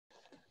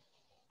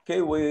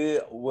Okay, we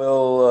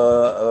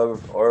will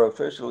are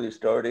officially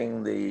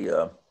starting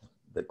the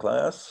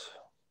class,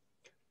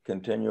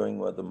 continuing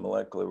with the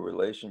molecular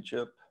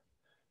relationship.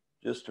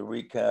 Just to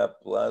recap,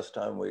 last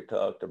time we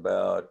talked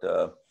about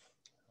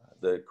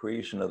the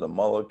creation of the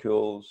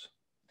molecules,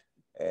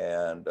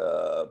 and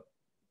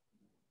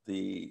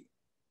the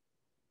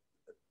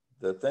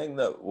thing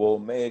that will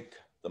make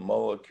the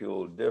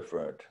molecule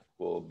different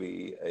will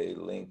be a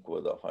link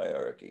with a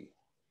hierarchy.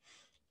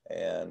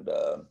 And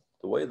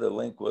the way the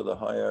link with a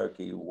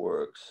hierarchy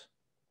works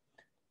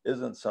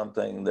isn't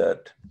something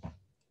that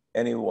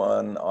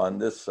anyone on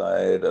this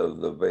side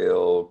of the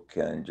veil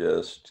can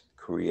just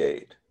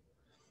create.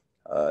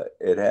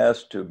 It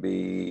has to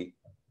be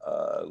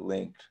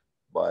linked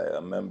by a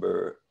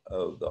member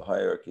of the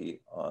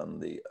hierarchy on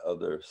the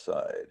other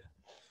side.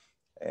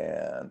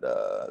 And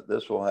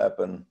this will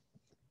happen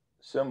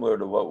similar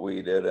to what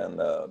we did in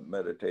the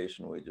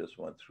meditation we just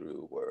went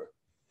through, where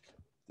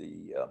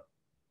the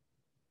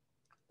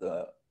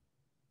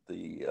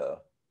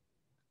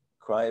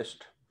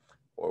Christ,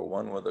 or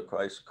one with the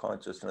Christ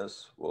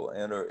consciousness, will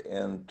enter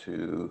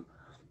into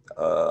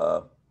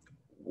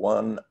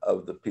one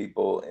of the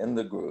people in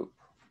the group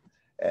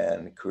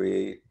and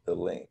create the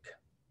link.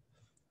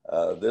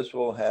 This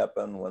will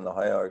happen when the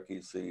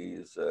hierarchy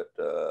sees that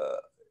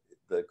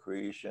the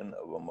creation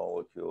of a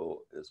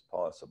molecule is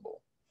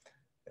possible.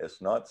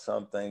 It's not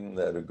something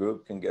that a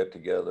group can get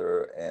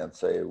together and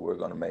say, we're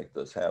going to make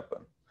this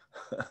happen.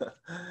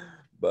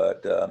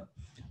 But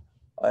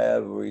I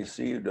have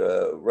received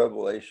a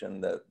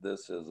revelation that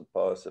this is a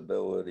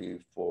possibility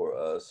for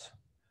us.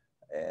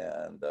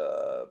 And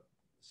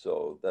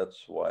so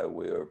that's why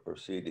we are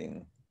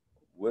proceeding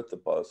with the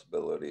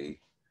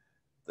possibility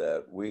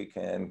that we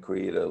can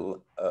create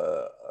a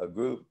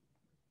group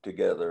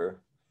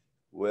together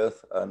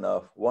with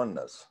enough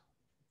oneness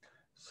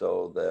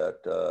so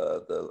that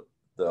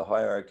the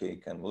hierarchy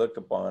can look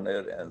upon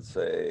it and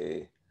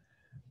say,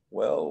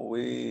 well,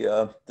 we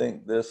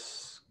think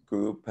this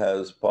group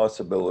has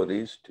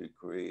possibilities to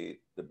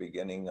create the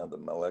beginning of the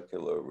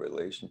molecular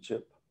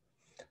relationship,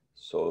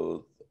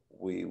 so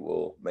we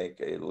will make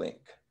a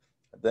link.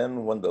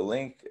 Then when the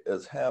link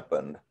has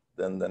happened,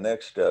 then the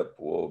next step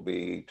will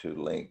be to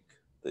link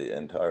the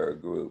entire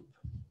group,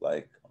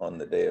 like on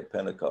the day of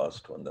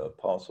Pentecost when the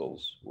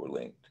apostles were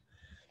linked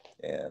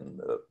and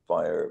the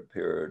fire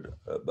appeared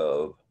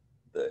above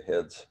the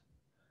heads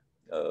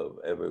of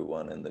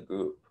everyone in the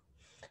group.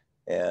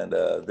 And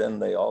then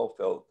they all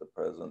felt the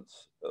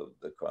presence of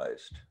the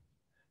Christ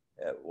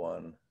at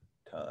one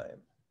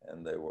time,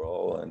 and they were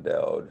all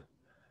endowed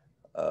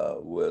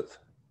with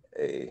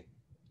a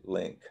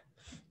link.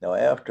 Now,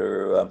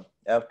 after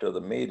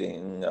the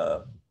meeting,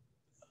 there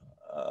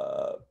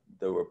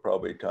were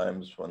probably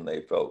times when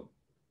they felt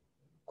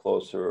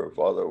closer or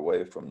farther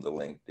away from the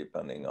link,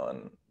 depending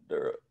on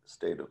their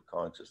state of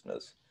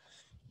consciousness.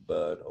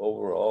 But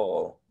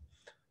overall,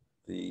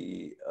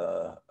 the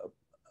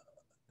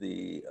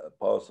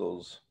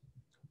apostles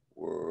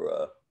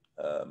were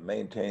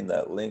maintained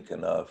that link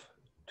enough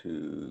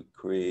to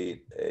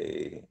create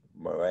a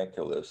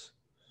miraculous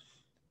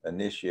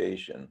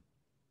initiation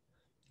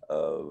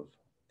of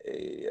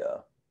a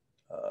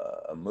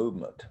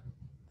movement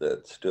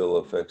that still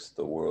affects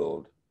the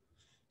world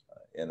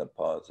in a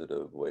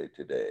positive way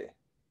today.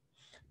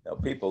 Now,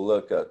 people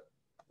look at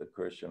the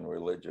Christian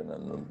religion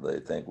and they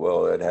think,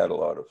 well, it had a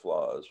lot of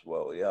flaws.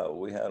 Well, yeah,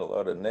 we had a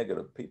lot of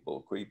negative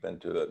people creep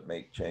into it,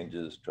 make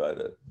changes, try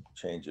to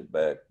change it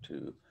back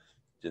to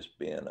just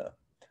being a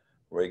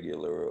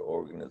regular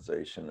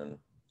organization.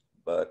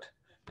 But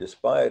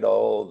despite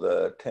all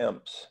the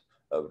attempts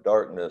of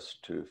darkness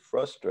to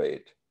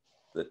frustrate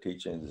the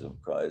teachings of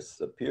Christ,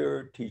 the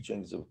pure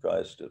teachings of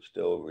Christ have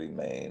still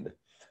remained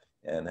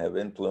and have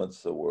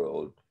influenced the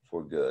world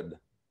for good,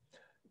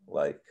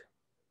 like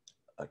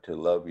to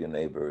love your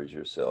neighbor as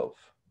yourself.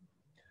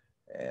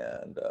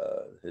 And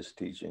his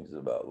teachings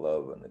about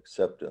love and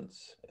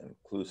acceptance,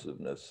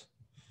 inclusiveness,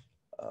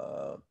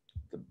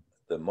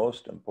 the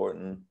most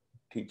important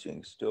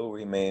teachings still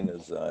remain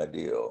as the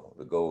ideal,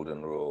 the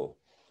golden rule,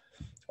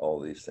 all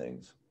these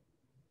things.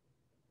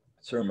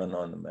 Sermon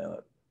on the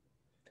Mount,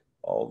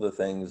 all the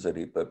things that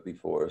he put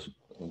before us,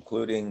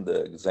 including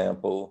the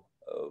example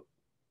of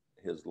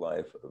his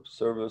life of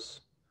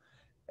service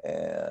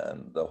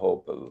and the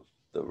hope of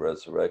the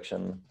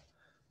resurrection.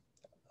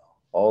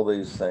 All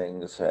these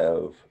things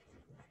have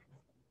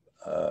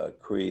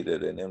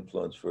created an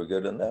influence for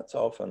good, and that's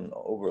often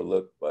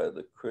overlooked by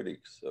the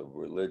critics of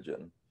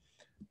religion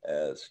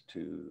as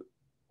to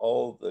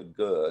all the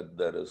good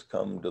that has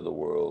come to the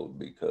world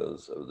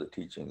because of the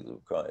teachings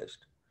of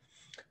Christ.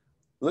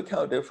 Look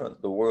how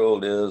different the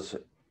world is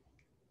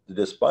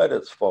despite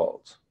its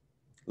faults.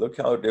 Look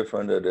how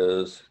different it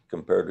is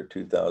compared to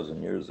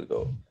 2,000 years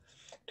ago.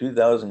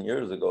 2,000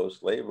 years ago,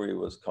 slavery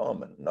was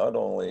common. Not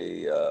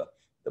only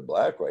the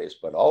black race,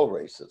 but all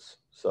races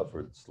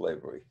suffered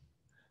slavery.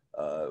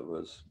 It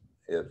was,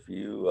 if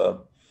you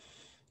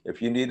If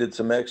you needed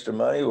some extra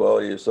money,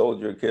 well, you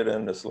sold your kid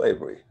into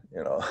slavery,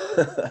 you know.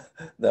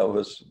 That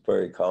was a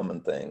very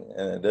common thing.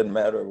 And it didn't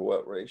matter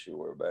what race you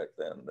were back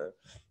then.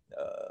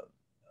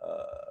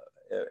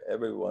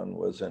 Everyone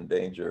was in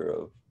danger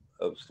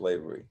of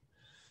slavery.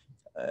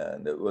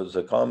 And it was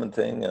a common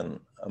thing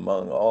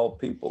among all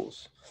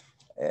peoples.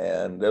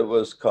 And it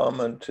was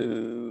common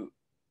to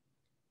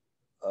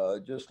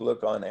just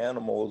look on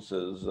animals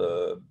as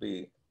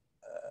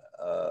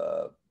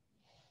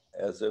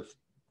if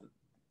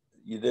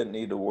you didn't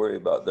need to worry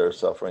about their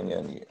suffering,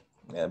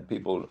 and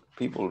people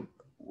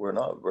were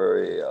not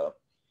very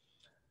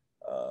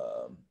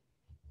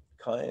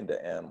kind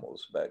to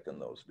animals back in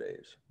those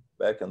days.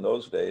 Back in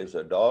those days,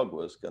 a dog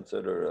was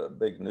considered a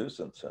big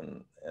nuisance,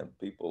 and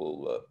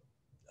people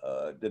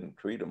didn't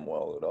treat them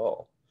well at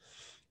all.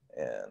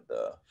 And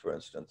for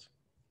instance,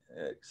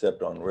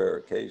 except on rare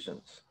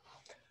occasions.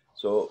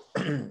 So,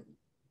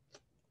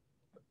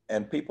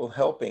 and people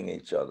helping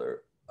each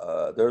other.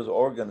 There's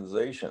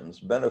organizations,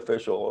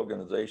 beneficial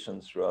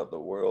organizations throughout the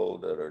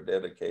world that are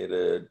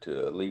dedicated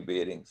to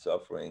alleviating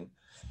suffering.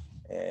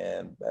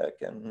 And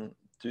back in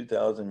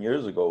 2,000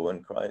 years ago,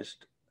 when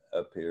Christ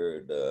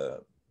appeared,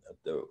 there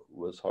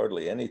was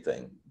hardly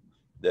anything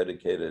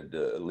dedicated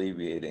to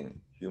alleviating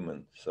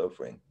human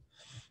suffering.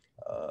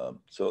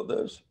 So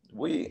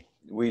we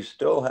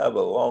still have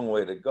a long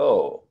way to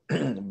go,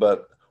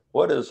 but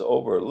what is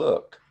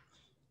overlooked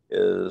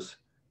is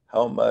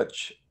how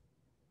much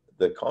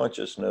the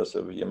consciousness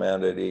of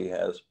humanity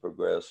has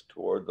progressed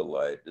toward the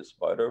light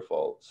despite our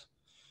faults.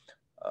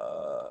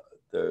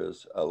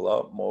 There's a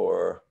lot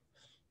more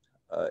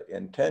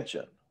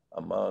intention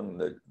among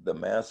the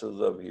masses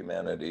of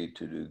humanity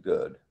to do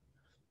good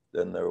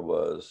than there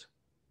was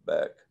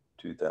back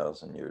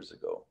 2,000 years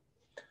ago.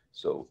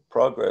 So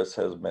progress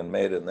has been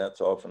made, and that's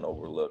often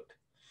overlooked.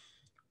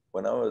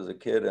 When I was a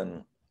kid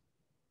and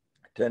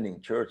attending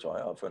church,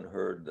 I often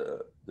heard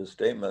the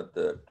statement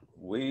that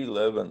we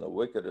live in the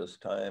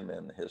wickedest time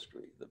in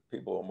history, that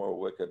people are more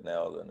wicked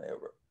now than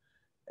ever.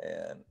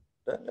 And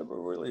that never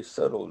really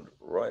settled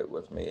right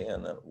with me.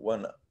 And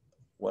when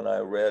I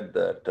read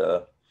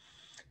that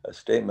a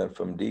statement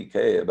from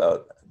DK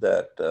about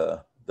that,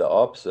 the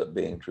opposite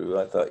being true,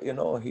 I thought, you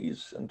know,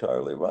 he's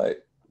entirely right.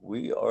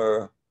 We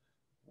are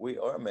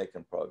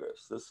making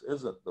progress. This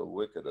isn't the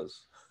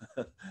wickedest,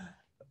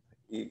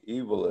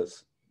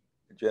 evilest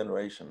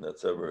generation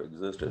that's ever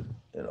existed,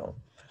 you know.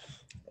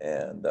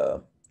 And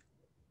of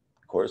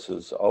course,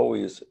 there's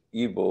always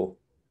evil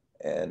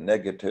and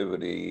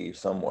negativity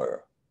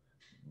somewhere,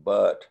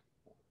 but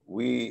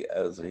we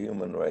as a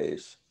human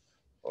race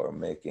are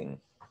making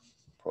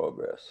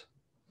progress.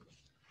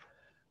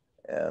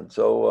 And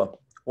so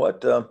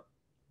the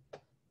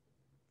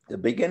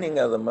beginning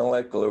of the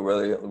molecular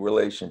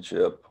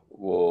relationship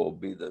will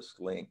be this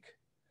link.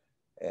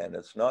 And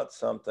it's not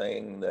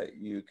something that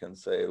you can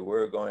say,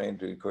 we're going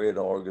to create an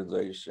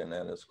organization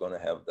and it's going to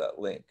have that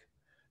link.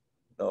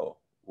 No,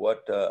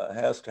 what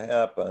has to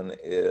happen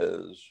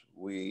is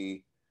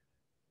we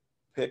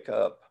pick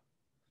up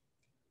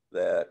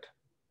that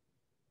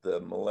the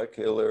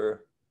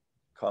molecular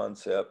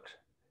concept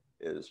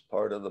is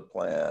part of the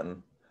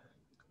plan.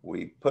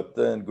 We put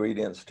the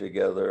ingredients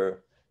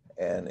together,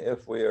 and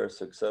if we are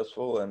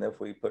successful and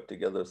if we put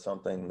together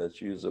something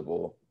that's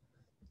usable,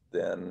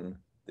 then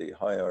the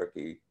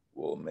hierarchy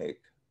will make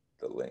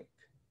the link.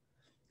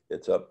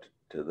 It's up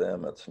to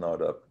them, it's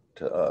not up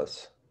to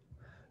us.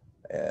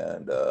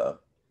 And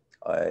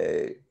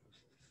I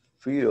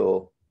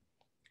feel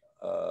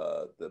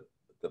the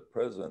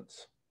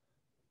presence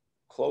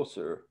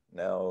closer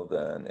now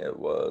than it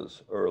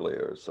was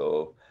earlier.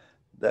 So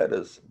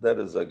that's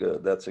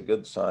a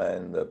good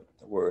sign that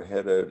we're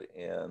headed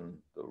in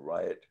the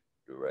right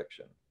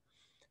direction.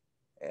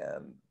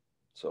 And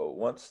so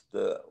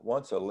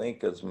once a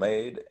link is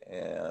made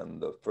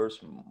and the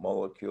first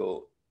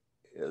molecule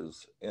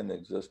is in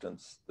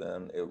existence,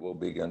 then it will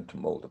begin to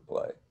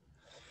multiply.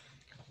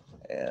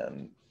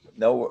 And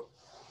now,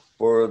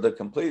 for the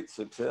complete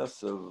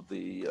success of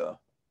the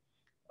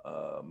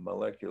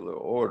molecular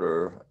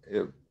order,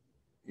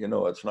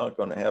 it's not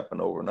going to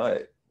happen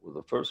overnight. Well,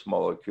 the first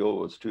molecule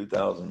was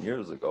 2,000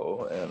 years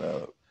ago,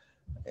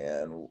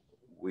 and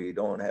we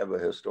don't have a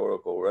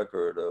historical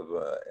record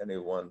of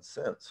anyone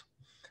since.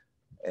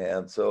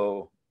 And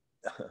so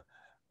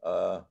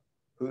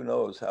who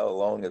knows how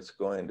long it's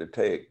going to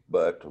take,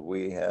 but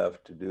we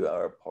have to do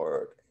our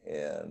part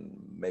in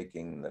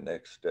making the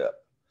next step.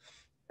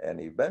 And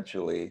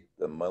eventually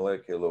the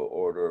molecular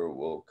order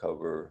will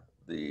cover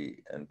the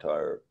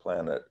entire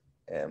planet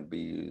and be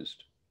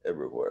used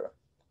everywhere.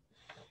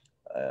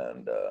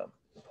 And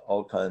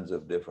all kinds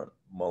of different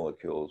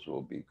molecules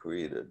will be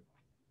created.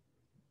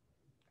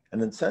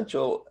 An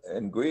essential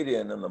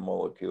ingredient in the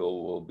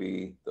molecule will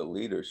be the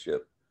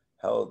leadership,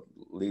 how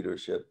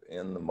leadership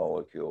in the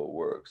molecule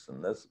works.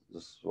 And this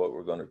is what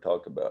we're going to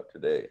talk about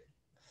today.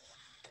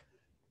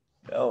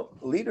 Now,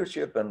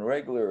 leadership in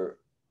regular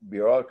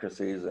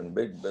bureaucracies and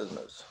big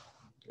business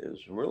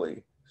is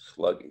really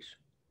sluggish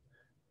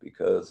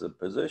because the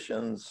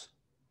positions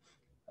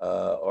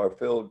are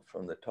filled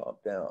from the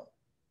top down.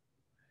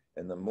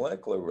 In the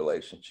molecular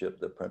relationship,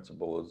 the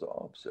principle is the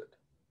opposite.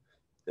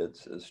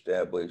 It's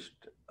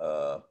established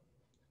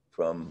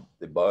from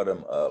the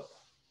bottom up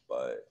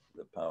by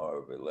the power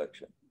of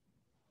election.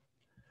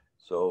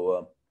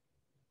 So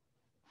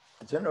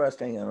it's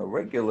interesting in a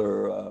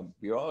regular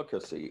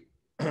bureaucracy,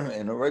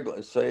 in a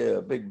regular, say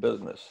a big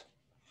business,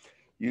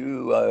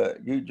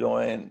 you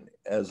join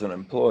as an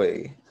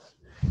employee,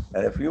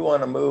 and if you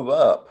want to move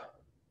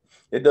up,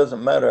 it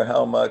doesn't matter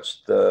how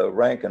much the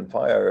rank and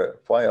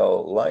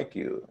file like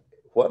you.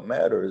 What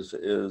matters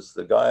is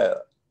the guy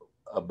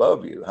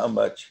above you,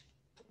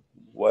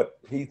 what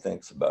he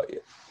thinks about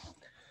you.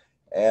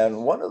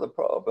 And one of the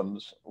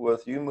problems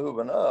with you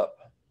moving up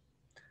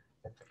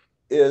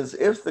is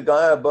if the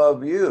guy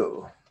above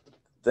you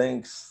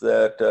thinks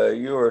that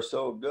you are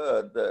so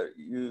good that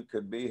you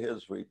could be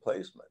his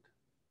replacement,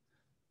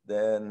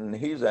 then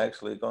he's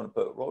actually going to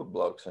put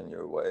roadblocks in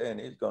your way, and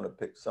he's going to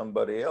pick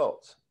somebody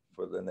else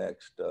for the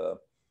next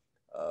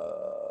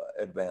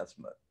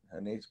advancement,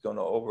 and he's going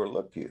to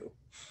overlook you.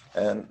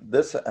 And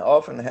this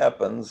often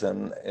happens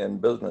in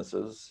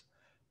businesses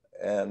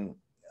and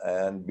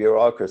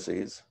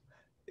bureaucracies,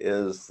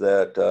 is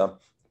that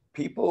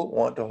people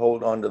want to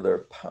hold on to their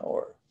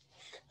power.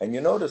 And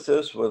you notice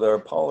this with our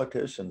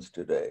politicians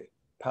today.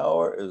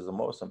 Power is the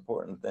most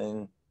important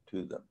thing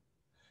to them.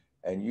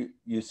 And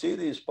you see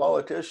these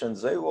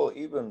politicians, they will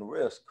even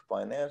risk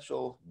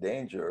financial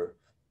danger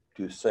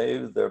to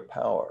save their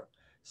power.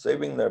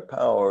 Saving their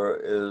power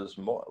is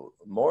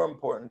more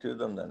important to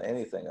them than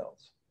anything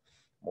else.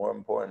 More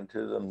important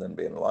to them than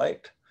being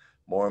liked,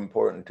 more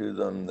important to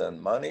them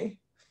than money,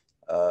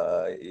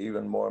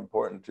 even more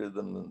important to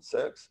them than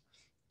sex.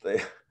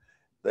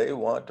 They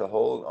want to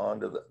hold on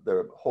to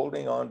they're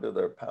holding on to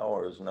their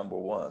powers, number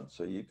one.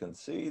 So you can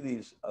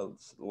see a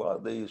lot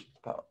of these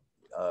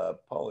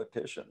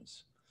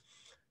politicians,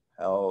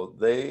 how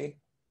they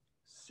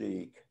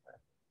seek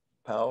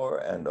power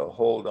and to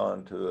hold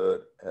on to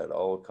it at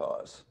all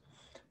costs.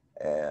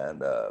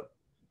 And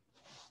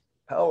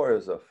power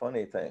is a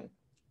funny thing.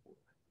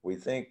 We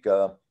think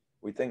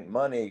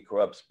money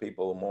corrupts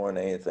people more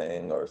than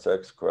anything, or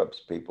sex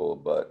corrupts people,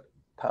 but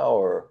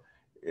power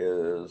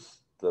is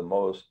the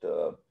most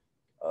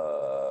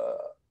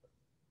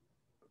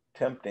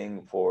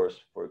tempting force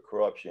for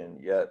corruption,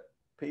 yet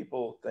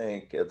people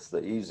think it's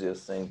the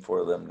easiest thing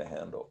for them to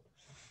handle.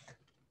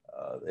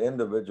 The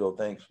individual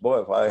thinks,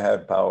 boy, if I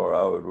had power,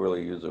 I would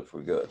really use it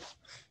for good.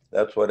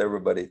 That's what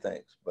everybody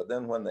thinks. But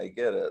then when they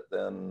get it,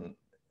 then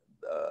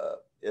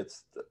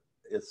it's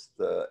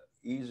the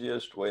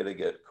easiest way to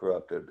get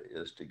corrupted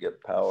is to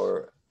get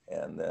power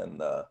and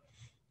then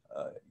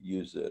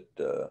use it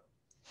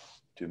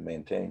to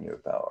maintain your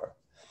power.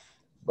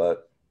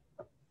 But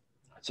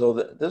so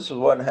this is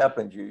what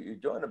happens. You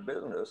join a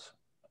business,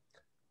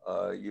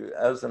 you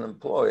as an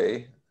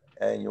employee,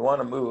 and you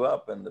want to move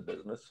up in the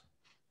business.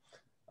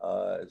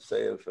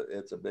 Say if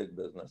it's a big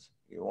business,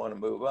 you want to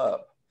move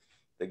up.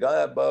 The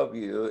guy above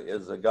you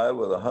is a guy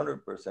with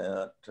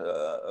 100%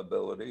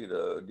 ability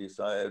to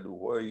decide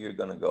where you're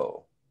going to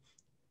go.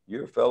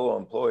 Your fellow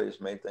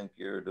employees may think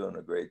you're doing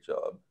a great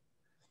job.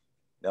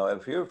 Now,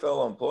 if your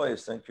fellow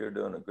employees think you're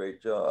doing a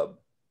great job,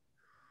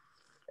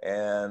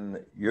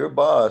 and your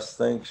boss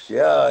thinks,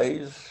 yeah,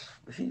 he's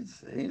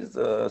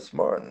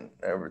smart and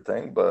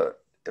everything,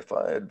 but if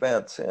I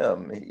advance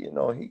him,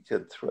 he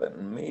could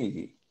threaten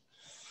me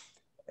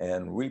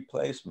and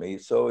replace me.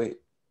 So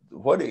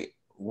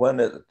when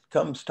it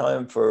comes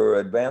time for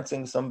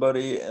advancing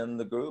somebody in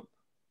the group,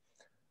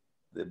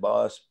 the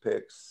boss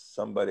picks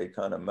somebody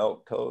kind of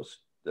milquetoast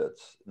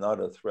that's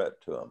not a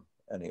threat to him,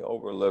 and he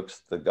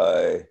overlooks the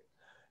guy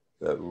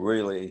that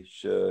really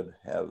should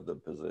have the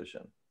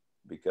position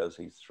because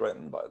he's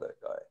threatened by that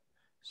guy.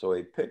 So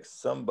he picks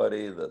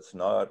somebody that's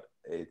not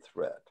a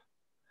threat.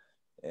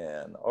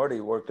 And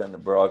Artie worked in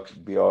the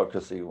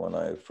bureaucracy when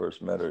I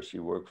first met her. She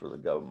worked for the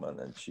government,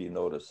 and she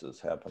noticed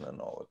this happening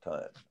all the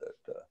time.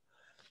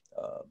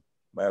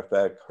 Matter of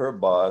fact, her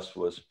boss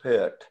was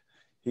picked.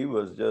 He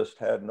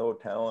had no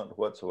talent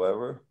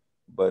whatsoever,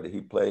 but he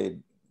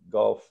played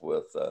golf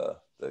with the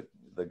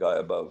guy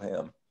above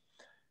him.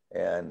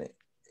 And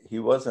he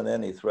wasn't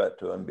any threat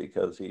to him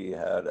because he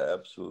had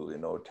absolutely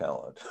no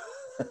talent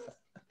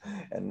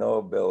and no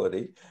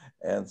ability.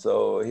 And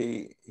so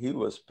he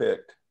was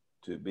picked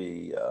to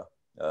be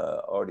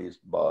Artie's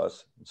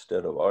boss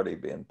instead of Artie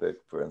being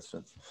picked, for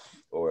instance,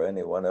 or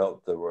anyone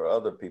else. There were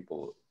other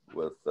people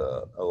with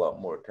a lot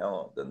more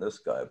talent than this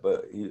guy,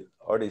 but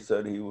Artie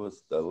said he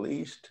was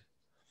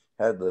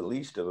had the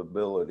least of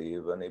ability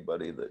of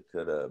anybody that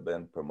could have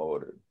been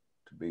promoted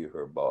to be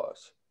her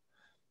boss.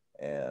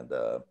 And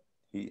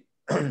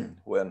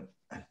when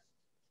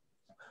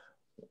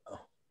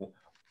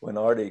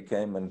Artie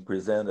came and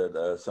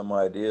presented some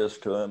ideas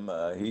to him,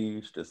 he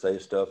used to say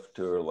stuff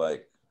to her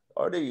like,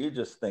 Artie, you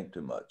just think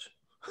too much.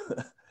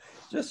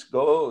 just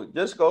go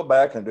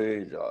back and do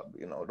your job.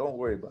 Don't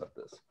worry about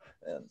this.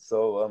 And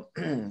so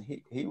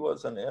he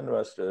wasn't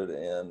interested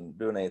in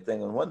doing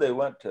anything. And when they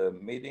went to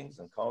meetings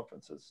and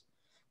conferences,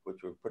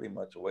 which were pretty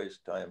much a waste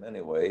of time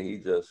anyway. He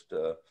just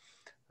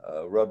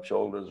rubbed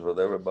shoulders with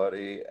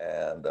everybody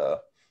and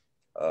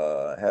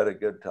had a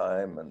good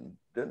time and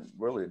didn't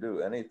really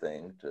do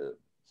anything to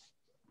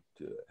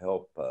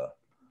help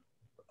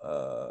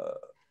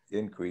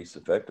increase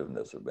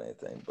effectiveness of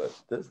anything. But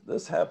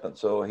this happened.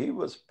 So he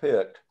was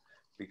picked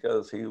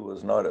because he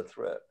was not a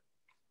threat.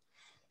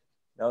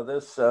 Now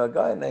this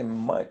guy named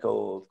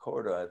Michael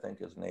Korda, I think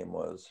his name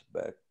was,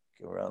 back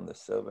around the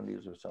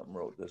 70s or something,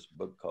 wrote this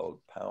book called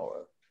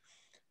Power.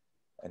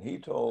 And he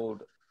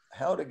told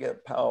how to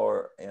get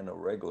power in a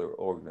regular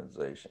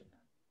organization.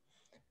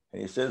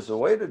 And he says the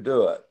way to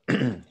do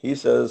it, he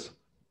says,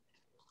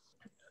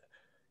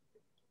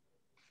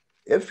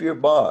 if your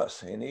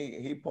boss, and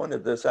he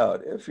pointed this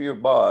out, if your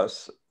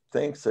boss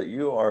thinks that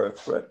you are a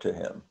threat to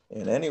him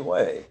in any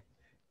way,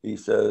 he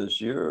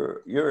says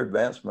your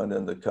advancement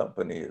in the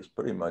company is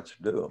pretty much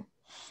doomed.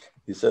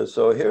 He says,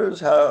 so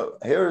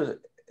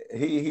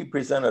he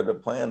presented a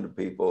plan to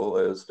people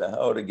as to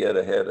how to get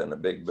ahead in a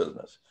big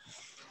business.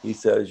 He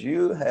says,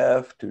 you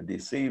have to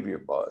deceive your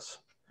boss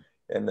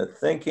into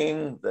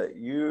thinking that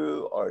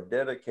you are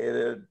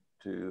dedicated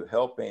to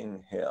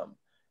helping him.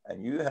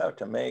 And you have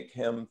to make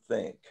him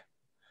think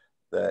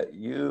that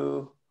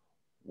you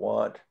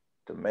want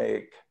to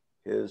make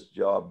his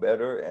job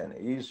better and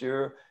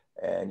easier,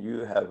 and you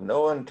have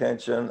no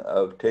intention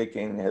of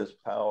taking his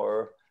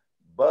power,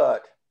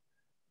 but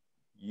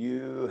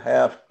you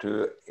have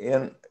to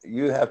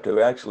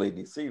actually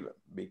deceive him,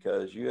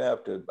 because you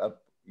have to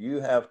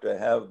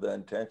have the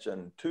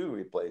intention to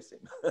replace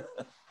him.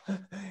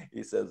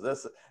 He says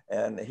this,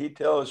 and he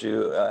tells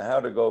you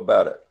how to go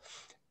about it.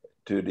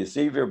 To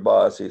deceive your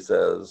boss, he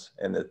says,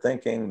 into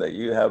thinking that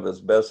you have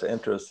his best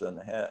interests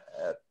in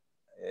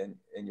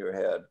your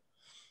head,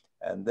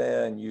 and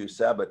then you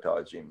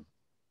sabotage him,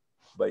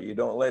 but you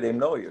don't let him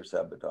know you're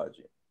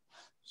sabotaging.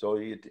 So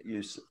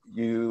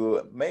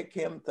you make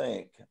him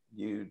think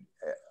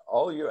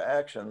all your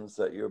actions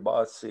that your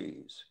boss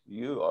sees,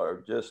 you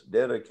are just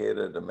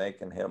dedicated to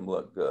making him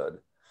look good.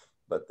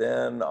 But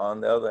then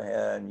on the other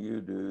hand,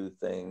 you do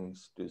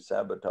things to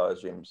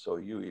sabotage him, so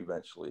you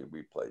eventually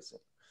replace him.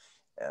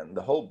 And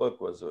the whole book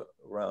was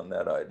around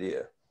that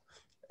idea.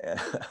 And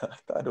I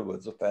thought it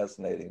was a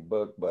fascinating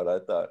book, but I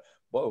thought,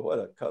 boy, what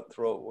a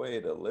cutthroat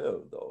way to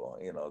live, though.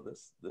 You know,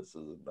 this is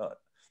not,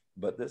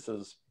 but this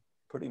is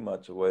pretty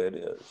much the way it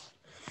is.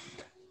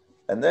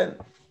 And then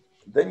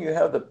you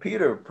have the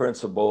Peter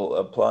principle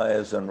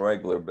applies in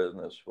regular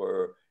business,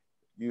 where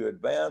you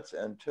advance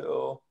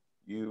until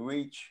you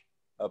reach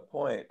a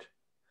point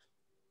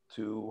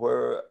to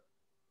where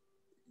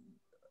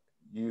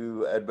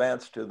you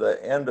advance to the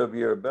end of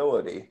your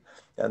ability.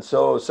 And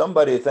so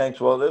somebody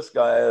thinks, well, this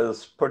guy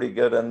is pretty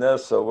good in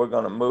this, so we're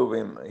going to move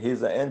him.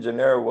 He's an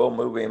engineer, we'll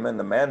move him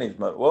into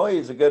management. Well,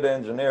 he's a good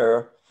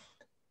engineer,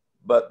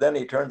 but then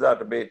he turns out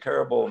to be a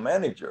terrible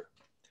manager.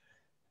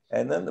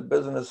 And then the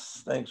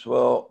business thinks,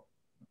 well,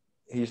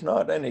 he's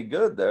not any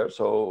good there,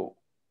 so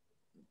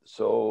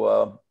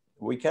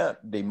we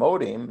can't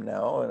demote him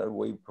now, and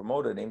we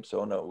promoted him,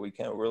 so no, we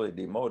can't really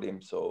demote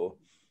him, so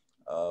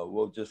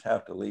we'll just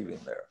have to leave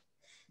him there.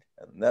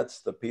 And that's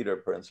the Peter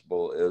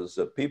principle, is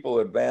that people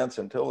advance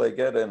until they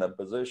get in a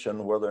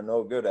position where they're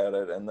no good at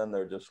it, and then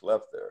they're just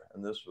left there.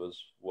 And this was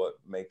what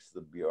makes the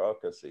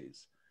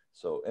bureaucracies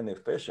so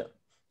inefficient,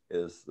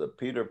 is the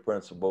Peter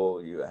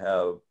principle. You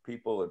have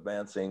people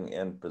advancing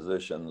in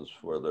positions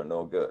where they're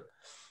no good.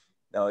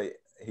 Now,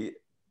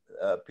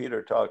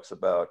 Peter talks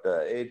about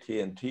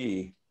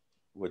AT&T,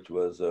 which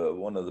was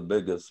one of the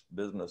biggest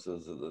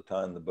businesses at the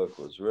time the book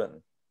was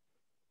written.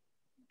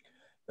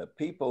 The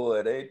people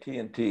at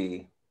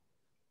AT&T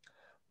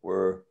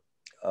were,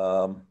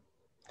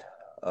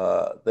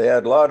 they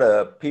had a lot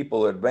of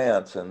people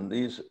advance in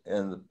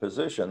the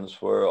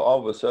positions where all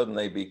of a sudden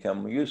they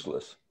become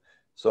useless.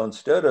 So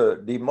instead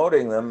of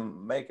demoting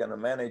them, making a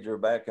manager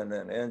back in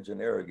an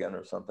engineer again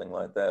or something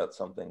like that,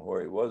 something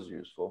where he was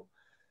useful,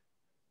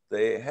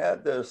 they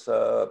had this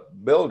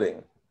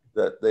building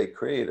that they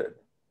created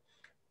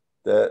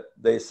that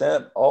they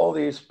sent all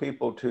these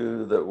people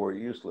to that were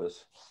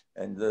useless,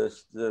 and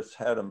this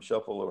had them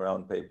shuffle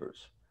around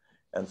papers.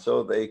 And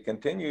so they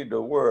continued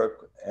to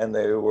work, and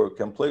they were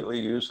completely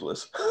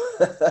useless.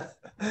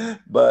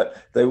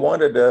 But they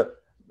wanted to,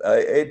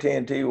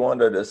 AT&T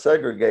wanted to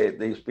segregate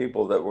these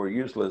people that were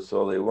useless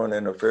so they weren't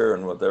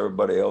interfering with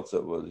everybody else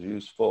that was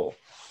useful,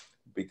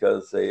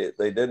 because they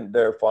didn't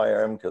dare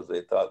fire them because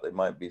they thought they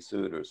might be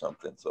sued or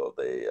something. So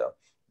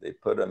they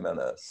put them in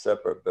a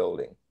separate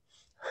building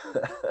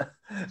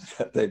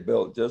that they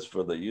built just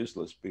for the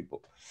useless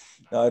people.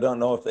 Now, I don't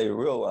know if they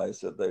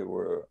realized that they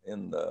were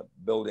in the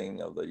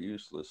building of the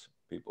useless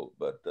people,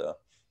 but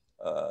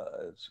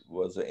it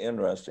was an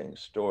interesting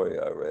story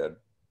I read.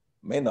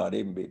 May not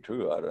even be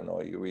true. I don't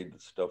know. You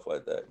read stuff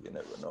like that, you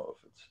never know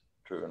if it's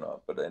true or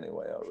not. But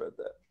anyway, I read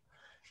that.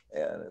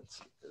 And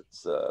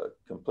it's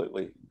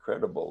completely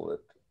incredible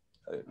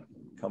that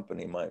a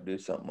company might do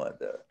something like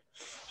that.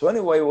 So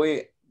anyway,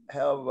 we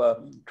have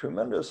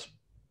tremendous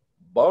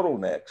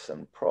bottlenecks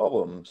and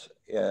problems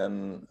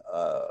in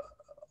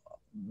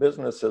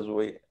businesses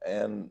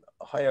and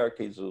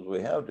hierarchies as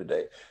we have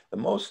today, the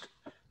most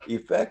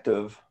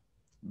effective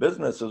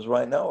businesses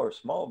right now are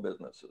small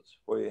businesses,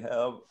 where you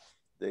have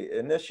the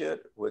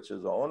initiate, which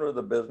is the owner of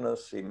the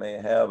business. He may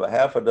have a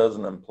half a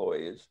dozen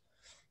employees,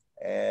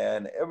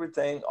 and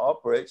everything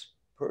operates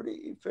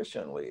pretty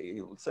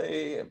efficiently.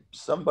 Say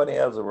somebody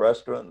has a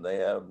restaurant, they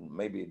have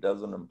maybe a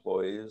dozen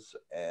employees,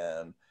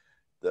 and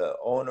the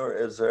owner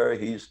is there,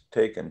 he's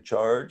taken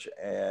charge,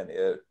 and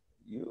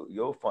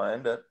you'll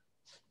find that,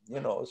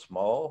 a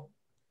small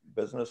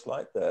business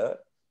like that,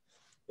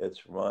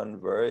 it's run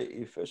very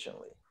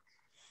efficiently.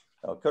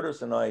 Now,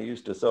 Curtis and I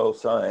used to sell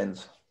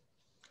signs,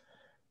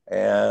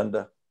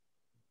 and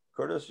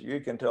Curtis, you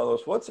can tell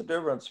us, what's the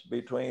difference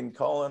between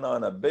calling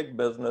on a big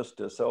business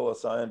to sell a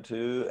sign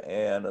to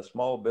and a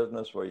small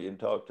business where you can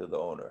talk to the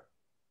owner?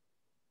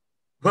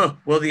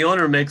 Well, the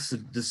owner makes a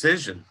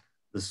decision.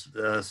 This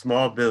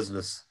small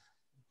business,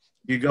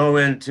 you go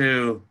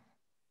into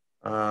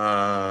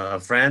a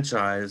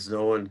franchise,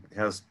 no one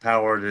has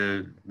power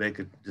to make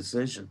a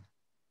decision,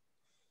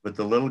 but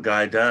the little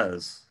guy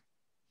does.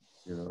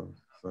 So.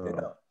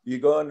 Yeah. You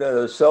go in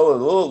to sell a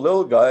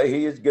little guy,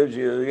 he gives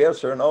you a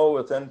yes or no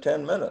within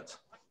 10 minutes,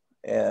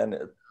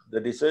 and the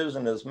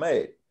decision is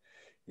made.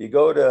 You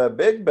go to a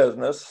big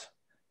business,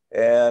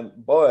 and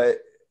boy,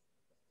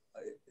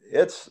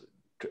 it's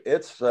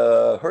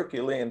a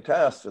Herculean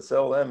task to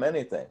sell them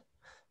anything.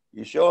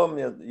 You show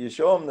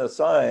them the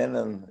sign,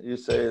 and you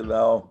say,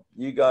 now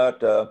you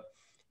got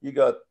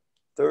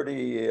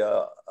 30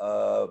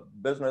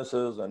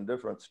 businesses in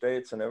different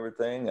states and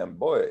everything. And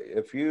boy,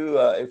 if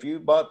you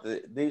bought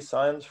these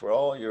signs for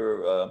all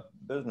your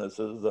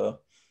businesses,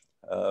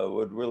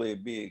 would really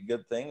be a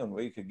good thing, and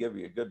we could give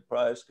you a good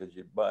price because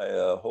you'd buy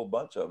a whole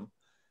bunch of them.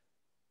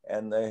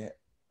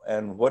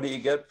 And what do you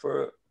get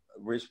for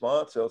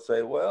response? They'll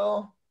say,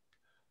 well,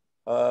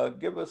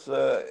 give us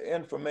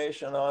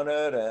information on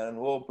it, and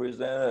we'll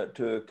present it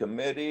to a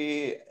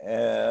committee,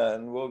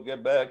 and we'll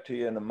get back to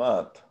you in a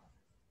month.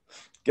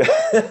 I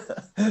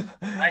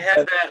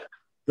had that.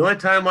 The only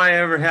time I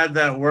ever had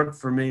that work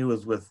for me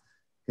was with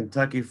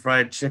Kentucky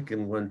Fried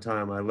Chicken. One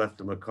time I left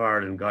them a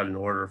card and got an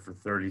order for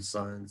 30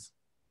 signs.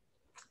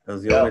 That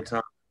was the only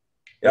time.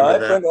 Yeah, I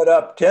printed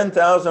up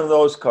 10,000 of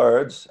those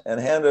cards and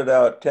handed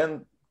out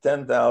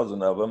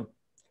 10,000 of them.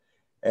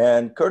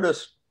 And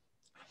Curtis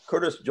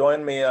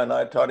joined me, and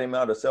I taught him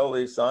how to sell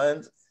these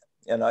signs.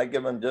 And I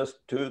give him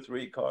just 2 or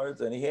 3 cards,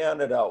 and he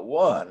handed out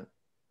one.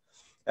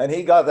 And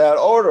he got that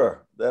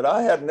order that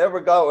I had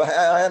never got.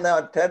 I handed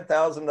out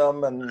 10,000 of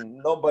them,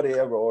 and nobody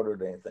ever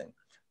ordered anything.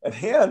 And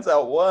he hands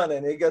out one,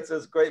 and he gets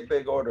this great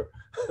big order.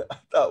 I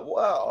thought,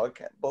 wow, I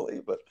can't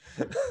believe it.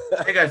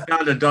 I think I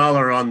found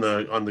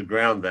 $1 on the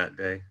ground that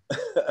day.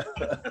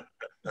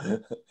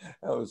 That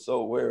was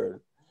so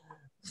weird.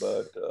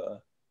 But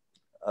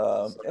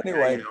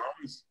anyway.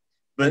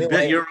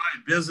 But you're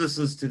right.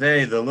 Businesses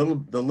today, the little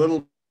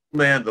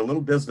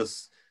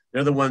business,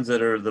 they're the ones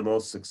that are the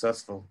most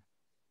successful.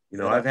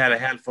 I've had a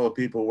handful of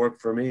people work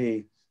for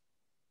me,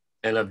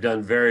 and I've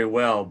done very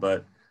well,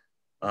 but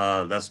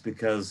that's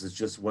because it's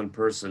just one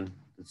person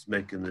that's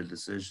making the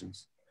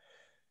decisions.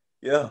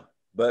 Yeah,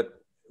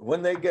 but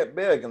when they get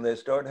big and they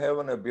start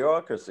having a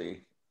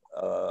bureaucracy,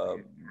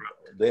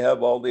 they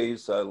have all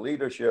these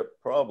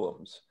leadership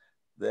problems.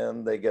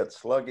 Then they get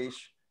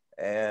sluggish,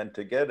 and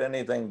to get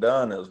anything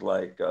done is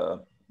like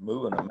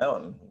moving a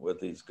mountain with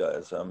these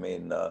guys. I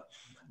mean,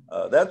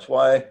 that's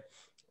why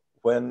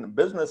when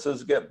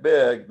businesses get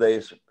big,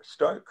 they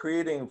start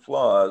creating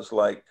flaws,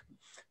 like,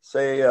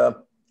 say,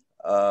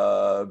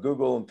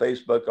 Google and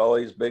Facebook, all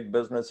these big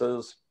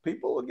businesses,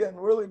 people are getting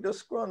really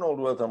disgruntled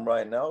with them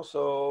right now.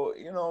 So,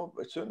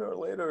 sooner or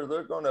later,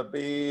 they're going to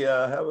be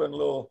having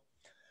little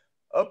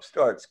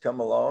upstarts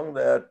come along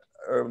that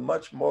are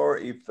much more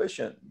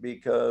efficient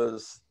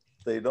because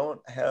they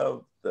don't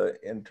have the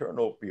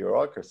internal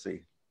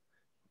bureaucracy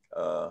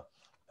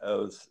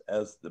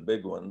as the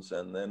big ones.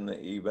 And then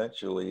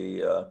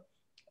eventually,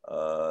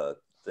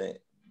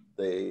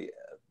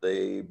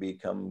 they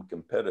become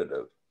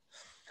competitive.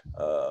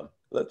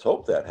 Let's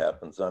hope that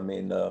happens. I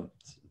mean,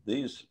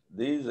 these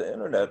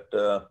internet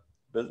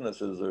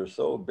businesses are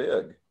so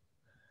big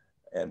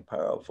and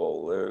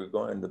powerful. They're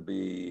going to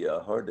be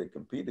hard to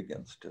compete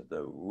against. They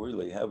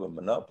really have a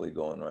monopoly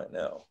going right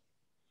now.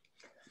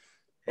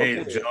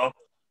 Hey, okay. Joe.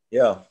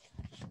 Yeah.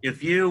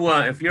 If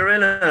you're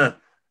in a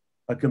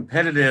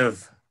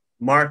competitive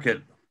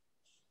market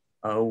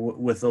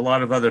with a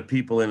lot of other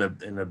people in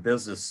a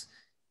business,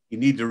 you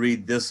need to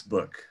read this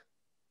book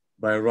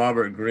by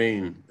Robert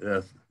Greene,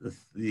 the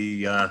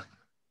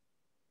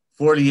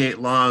 48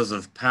 Laws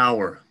of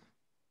Power.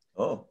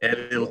 Oh. And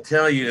it'll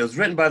tell you, it was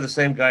written by the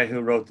same guy who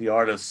wrote The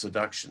Art of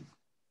Seduction.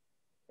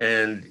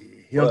 And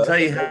he'll tell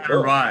you how to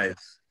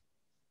rise.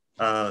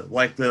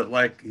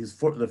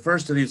 The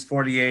first of these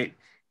 48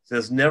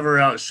 says, never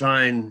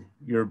outshine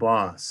your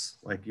boss,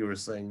 like you were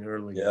saying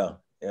earlier.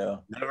 Yeah.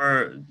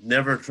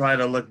 Never try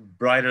to look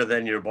brighter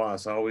than your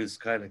boss. Always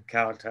kind of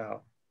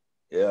kowtow.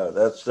 Yeah,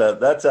 that's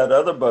that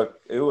other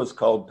book. It was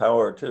called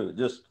Power too,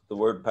 just the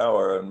word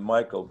power. And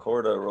Michael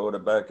Korda wrote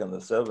it back in the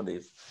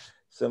 70s.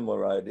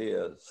 Similar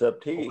idea,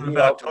 except What he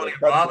about offered Tony a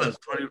touch Robbins?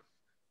 of,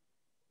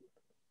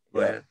 Go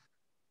yeah, ahead.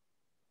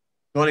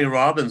 Tony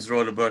Robbins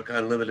wrote a book,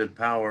 Unlimited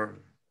Power,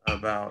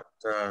 about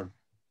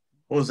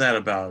what was that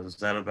about? Is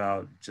that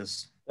about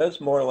just that's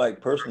more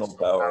like personal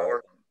personal power.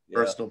 power? Yeah,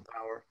 Personal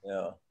power.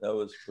 yeah, that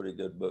was a pretty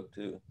good book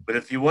too. But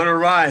if you want to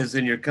rise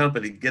in your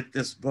company, get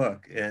this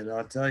book, and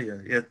I'll tell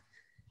you,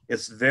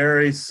 it's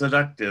very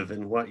seductive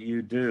in what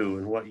you do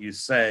and what you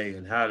say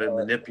and how to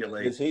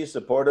manipulate. Is he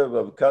supportive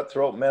of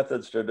cutthroat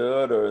methods to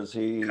do it, or is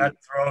he?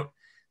 Cutthroat.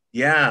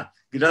 Yeah,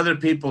 get other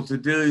people to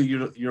do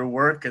your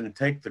work and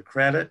take the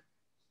credit,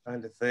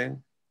 kind of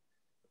thing.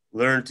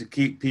 Learn to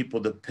keep people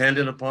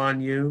dependent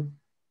upon you.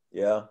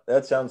 Yeah,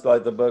 that sounds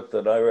like the book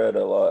that I read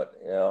a lot.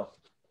 Yeah,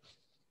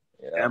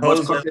 yeah. But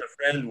Pose as a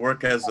friend,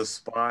 work as a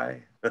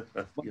spy.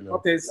 You know.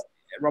 Curtis,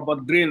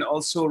 Robert Greene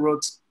also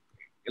wrote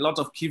a lot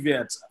of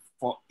caveats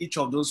for each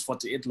of those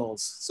 48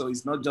 laws. So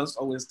it's not just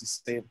always the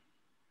same.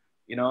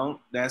 You know,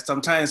 there's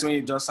sometimes when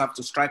you just have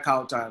to strike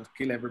out and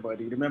kill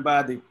everybody.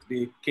 Remember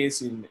the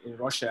case in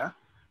Russia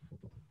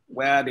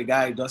where the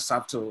guy just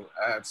have to,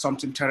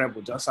 something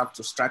terrible, just have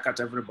to strike at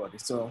everybody.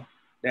 So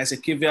there's a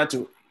caveat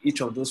to each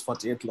of those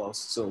 48 laws.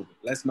 So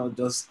let's not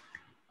just,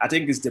 I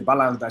think it's the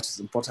balance that is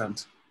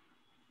important.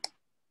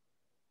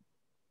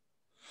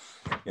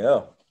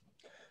 Yeah.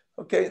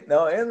 Okay,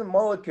 now in the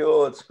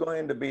molecule, it's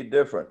going to be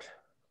different.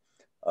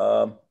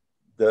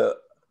 The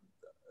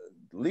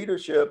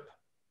leadership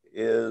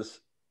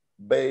is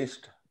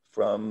based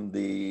from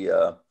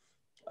the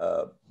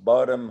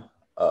bottom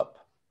up.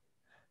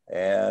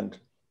 And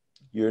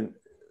you're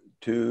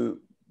to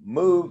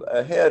move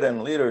ahead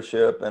in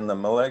leadership in the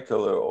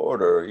molecular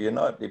order, you're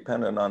not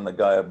dependent on the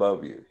guy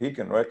above you. He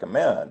can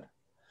recommend,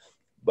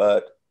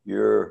 but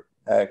you're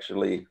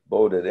actually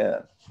voted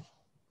in.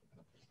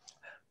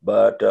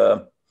 But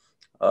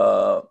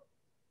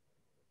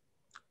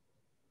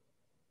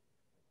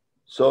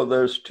so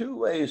there's two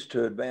ways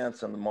to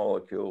advance in the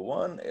molecule.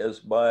 One is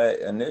by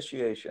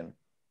initiation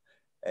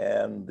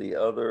and the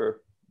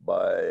other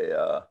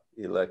by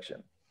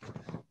election.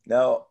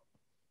 Now,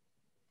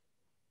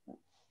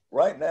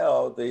 right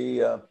now,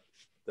 the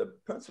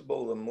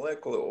principle of the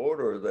molecular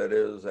order that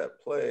is at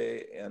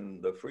play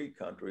in the free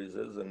countries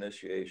is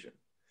initiation.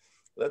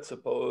 Let's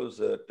suppose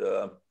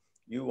that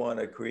you want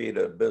to create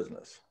a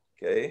business,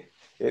 okay?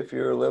 If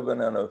you're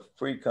living in a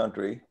free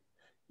country,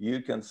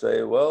 you can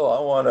say, well, I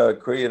want to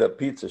create a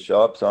pizza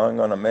shop, so I'm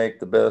going to make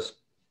the best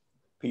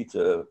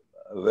pizza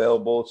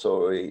available.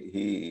 So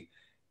he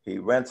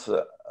rents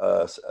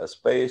a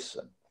space,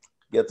 and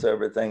gets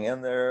everything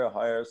in there,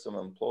 hires some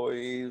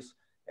employees,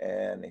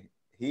 and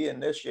he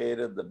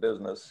initiated the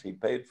business. He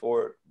paid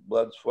for it,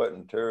 blood, sweat,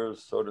 and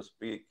tears, so to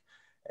speak.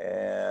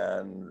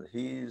 And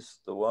he's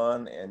the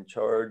one in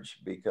charge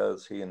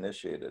because he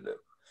initiated it.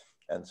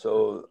 And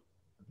so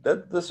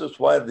this is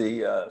why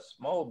the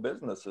small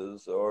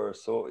businesses are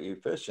so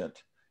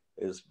efficient,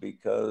 is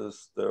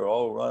because they're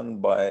all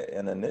run by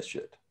an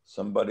initiate,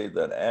 somebody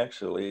that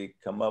actually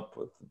come up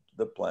with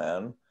the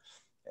plan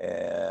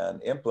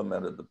and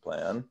implemented the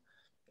plan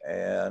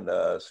and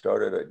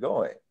started it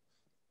going.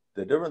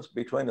 The difference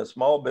between a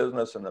small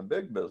business and a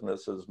big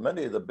business is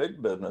many of the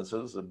big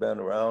businesses have been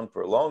around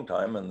for a long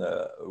time, and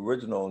the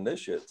original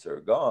initiates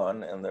are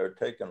gone, and they're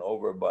taken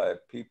over by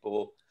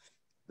people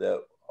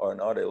that are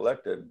not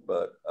elected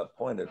but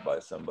appointed by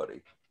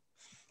somebody.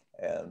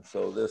 And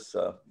so this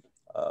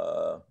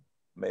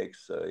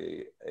makes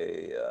a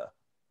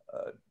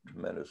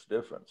tremendous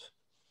difference.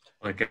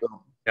 Like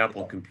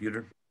Apple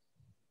Computer.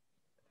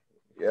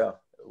 Yeah.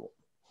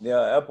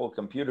 Yeah, Apple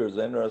Computer is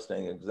an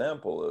interesting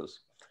example.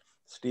 Is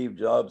Steve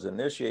Jobs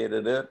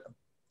initiated it,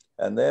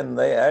 and then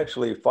they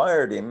actually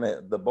fired him.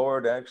 The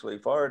board actually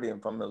fired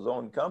him from his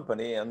own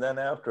company, and then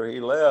after he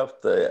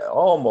left, they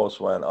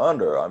almost went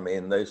under. I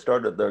mean, they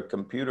started, their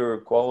computer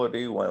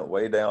quality went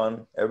way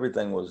down.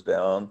 Everything was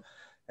down,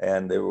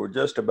 and they were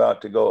just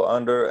about to go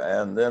under,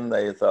 and then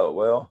they thought,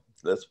 well,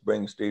 let's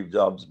bring Steve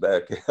Jobs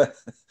back in.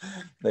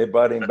 They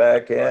brought him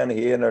back in.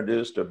 He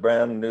introduced a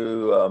brand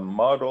new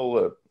model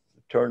that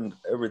turned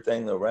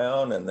everything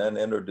around, and then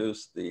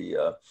introduced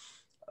the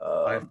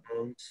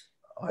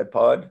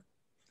iPod,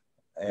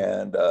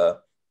 and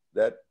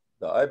that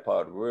the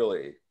iPod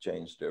really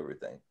changed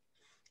everything,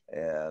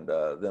 and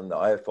then the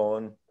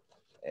iPhone,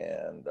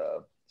 and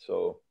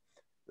so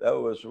that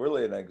was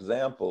really an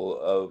example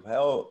of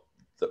how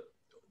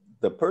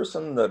the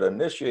person that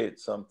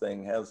initiates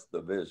something has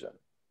the vision.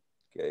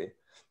 Okay,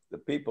 the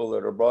people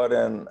that are brought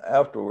in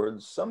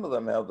afterwards, some of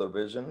them have the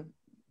vision,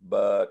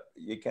 but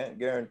you can't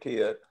guarantee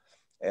it,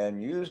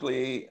 and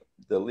usually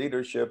the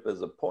leadership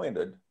is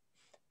appointed.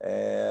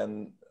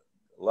 And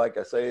like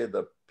I say,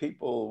 the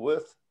people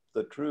with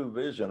the true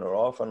vision are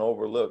often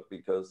overlooked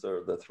because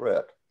they're the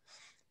threat.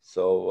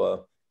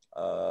 So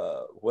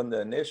when the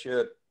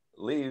initiate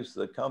leaves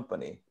the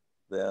company,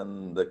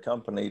 then the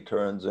company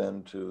turns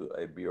into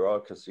a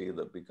bureaucracy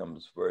that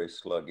becomes very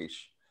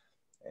sluggish.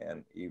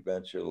 and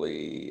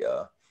eventually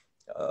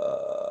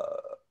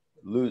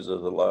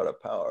loses a lot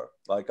of power.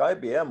 Like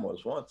IBM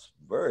was once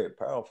a very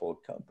powerful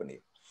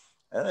company.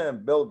 And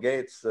then Bill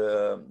Gates,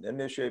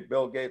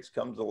 Bill Gates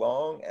comes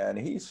along and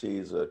he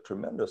sees a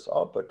tremendous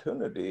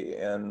opportunity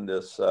in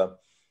this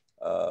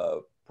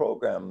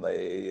program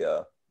they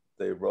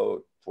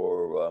wrote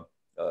for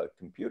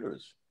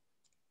computers.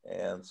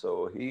 And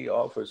so he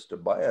offers to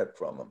buy it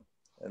from them.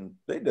 And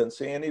they didn't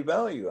see any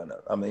value in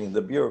it. I mean,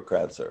 the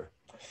bureaucrats are.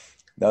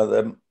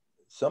 Now,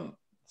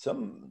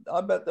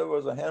 I bet there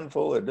was a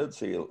handful that did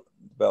see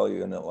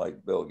value in it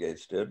like Bill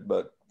Gates did,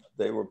 but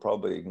they were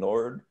probably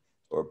ignored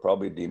or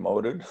probably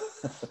demoted,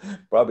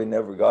 probably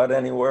never got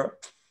anywhere.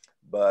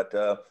 But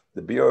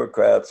the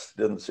bureaucrats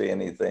didn't see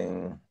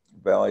anything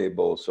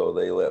valuable, so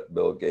they let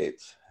Bill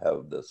Gates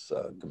have this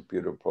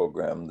computer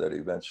program that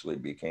eventually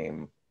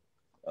became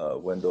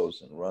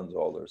Windows and runs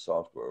all their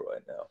software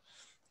right now.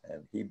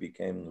 And he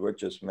became the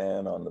richest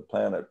man on the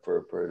planet for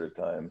a period of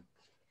time.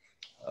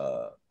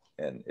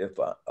 And if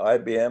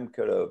IBM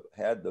could have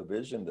had the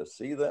vision to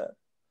see that,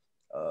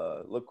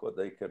 look what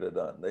they could have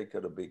done. They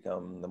could have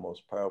become the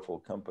most powerful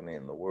company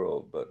in the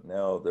world, but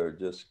now they're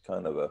just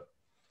kind of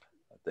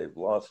they've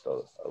lost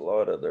a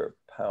lot of their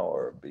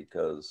power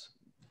because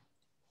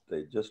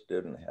they just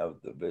didn't have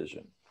the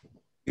vision.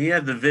 He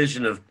had the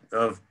vision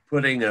of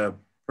putting a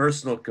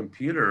personal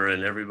computer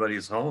in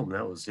everybody's home.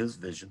 That was his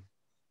vision.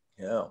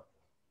 Yeah,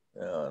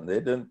 yeah, and they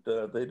didn't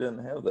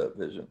have that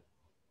vision.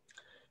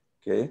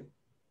 Okay.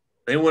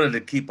 They wanted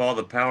to keep all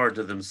the power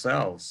to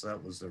themselves.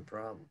 That was their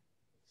problem.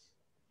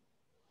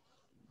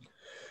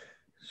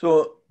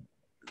 So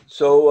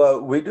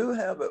we do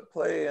have at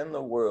play in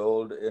the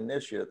world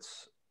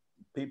initiates.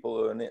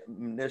 People are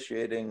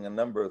initiating a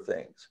number of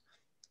things.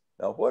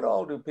 Now, what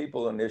all do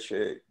people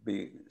initiate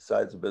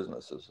besides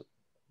businesses?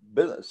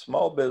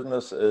 Small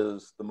business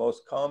is the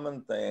most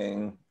common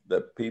thing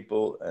that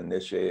people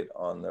initiate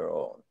on their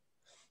own.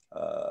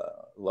 A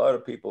lot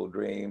of people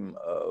dream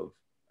of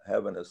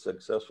having a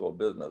successful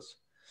business,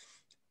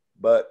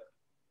 but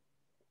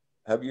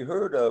have you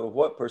heard of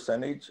what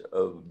percentage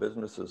of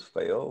businesses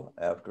fail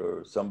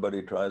after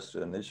somebody tries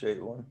to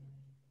initiate one?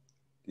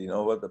 Do you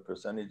know what the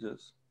percentage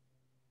is?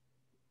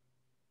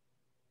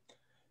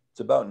 It's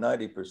about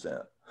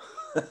 90%.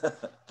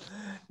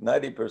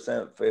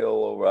 90%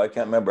 fail over, I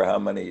can't remember how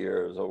many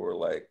years, over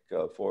like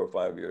a 4 or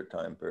 5 year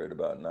time period,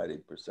 about 90%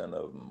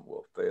 of them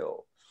will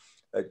fail.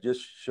 It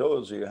just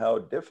shows you how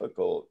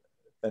difficult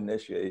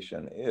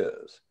initiation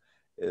is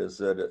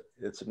that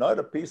it's not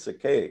a piece of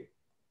cake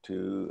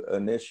to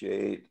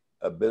initiate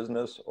a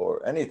business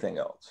or anything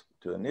else.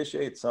 To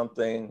initiate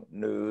something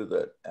new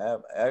that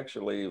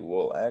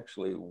will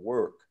actually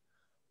work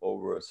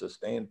over a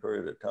sustained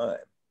period of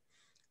time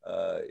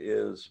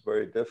is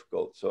very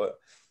difficult. So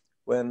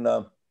when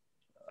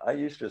I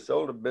used to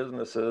sell to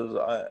businesses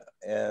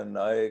and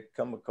I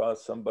come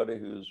across somebody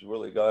who's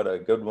really got a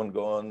good one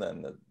going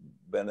and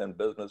been in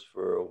business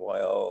for a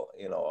while,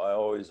 you know, I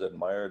always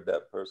admired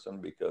that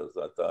person because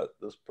I thought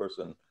this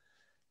person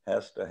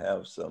has to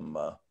have some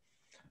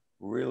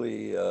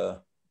really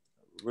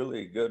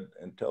good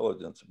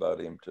intelligence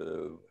about him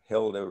to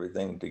hold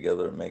everything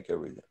together and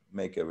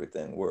make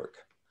everything work.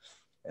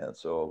 And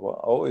so I've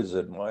always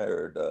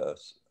admired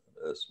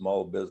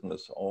small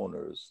business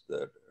owners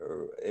that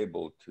are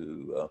able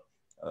to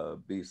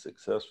be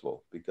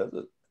successful, because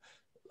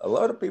a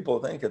lot of people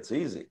think it's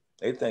easy.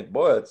 They think,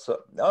 boy,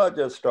 I'll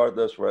just start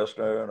this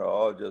restaurant, or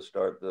I'll just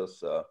start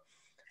this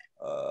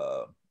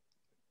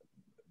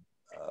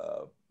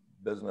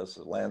business,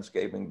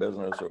 landscaping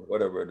business, or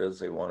whatever it is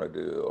they want to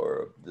do,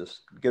 or this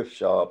gift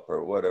shop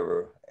or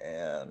whatever,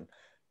 and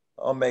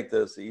I'll make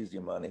this easy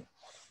money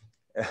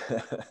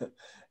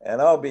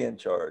and I'll be in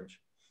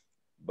charge.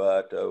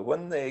 But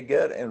when they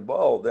get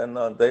involved, then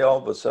they all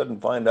of a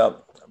sudden find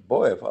out,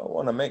 boy, if I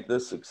want to make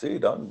this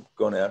succeed, I'm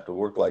going to have to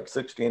work like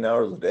 16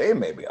 hours a day,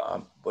 maybe.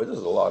 But this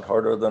is a lot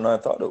harder than I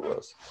thought it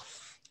was.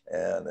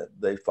 And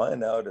they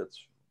find out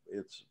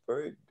it's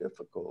very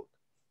difficult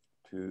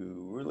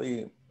to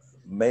really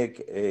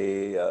make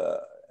a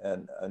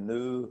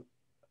new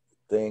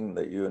thing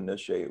that you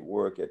initiate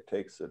work. It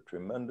takes a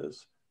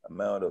tremendous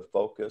amount of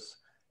focus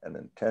and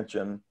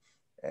intention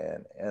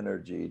and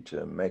energy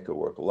to make it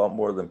work, a lot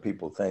more than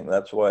people think.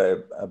 That's why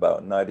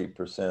about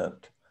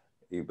 90%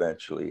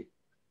 eventually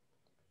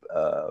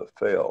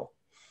fail.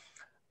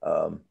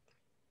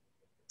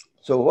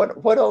 So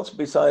what else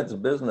besides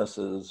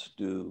businesses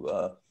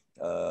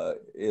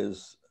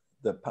is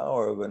the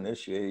power of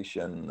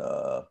initiation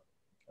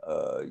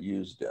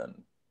used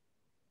in?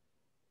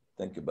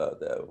 Think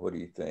about that. What do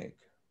you think?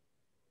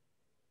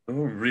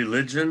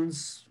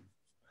 Religions.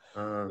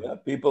 Yeah,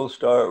 people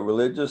start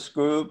religious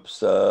groups,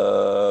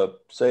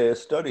 say a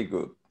study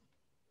group.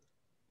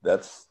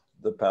 That's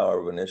the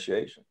power of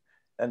initiation.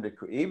 And to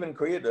even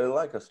create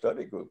like a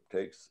study group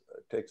takes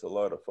a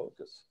lot of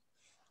focus.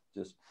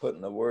 Just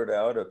putting the word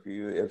out.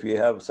 If you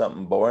have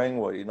something boring,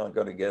 well, you're not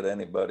going to get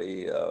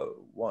anybody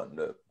wanting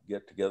to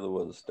get together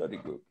with a study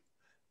group.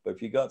 But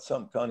if you got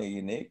something kind of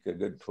unique, a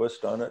good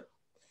twist on it,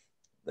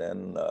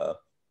 then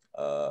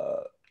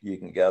you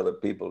can gather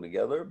people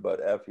together, but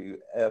after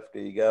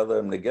you gather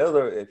them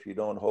together, if you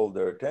don't hold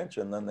their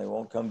attention, then they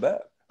won't come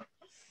back.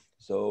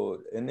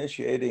 So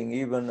initiating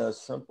even a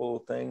simple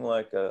thing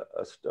like a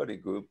study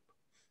group,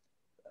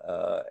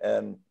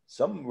 and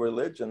some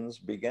religions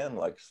began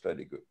like a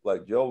study group,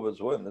 like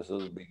Jehovah's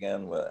Witnesses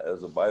began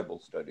as a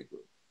Bible study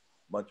group.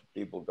 A bunch of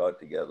people got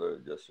together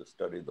just to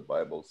study the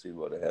Bible, see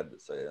what it had to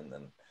say, and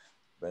then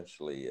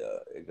eventually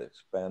it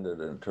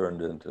expanded and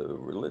turned into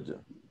religion.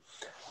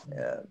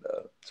 And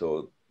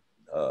so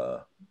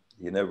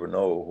you never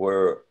know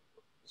where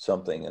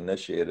something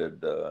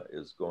initiated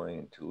is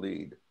going to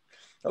lead.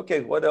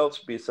 Okay, what else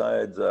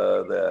besides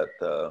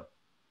that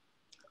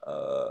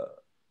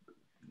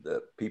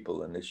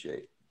people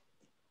initiate?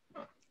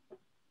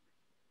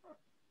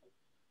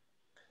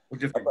 Well,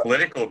 different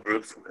political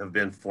groups have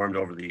been formed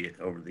over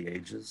the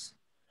ages.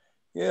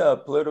 Yeah,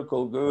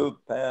 political group,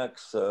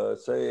 PACs,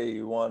 say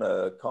you want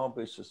to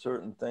accomplish a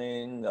certain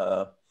thing.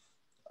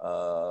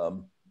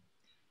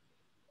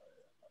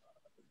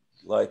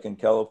 Like in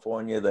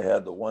California, they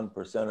had the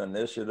 1%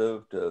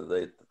 initiative.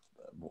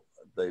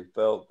 They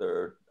felt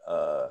their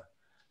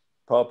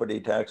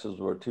property taxes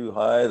were too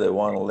high. They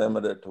want to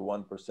limit it to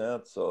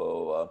 1%.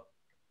 So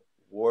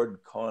Ward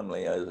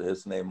Conley, as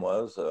his name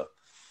was,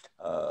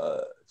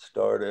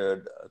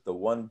 started the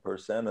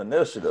 1%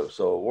 initiative.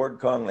 So Ward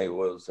Conley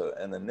was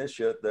an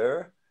initiate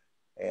there,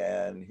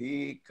 and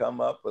he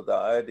come up with the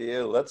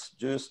idea, let's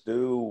just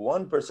do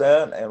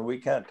 1%, and we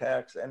can't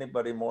tax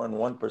anybody more than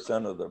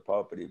 1% of their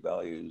property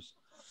values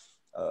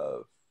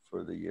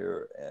for the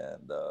year.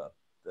 And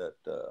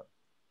that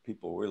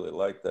people really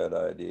liked that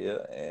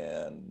idea,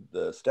 and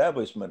the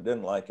establishment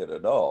didn't like it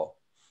at all,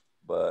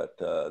 but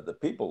the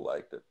people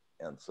liked it.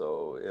 And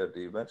so it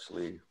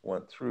eventually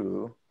went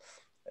through.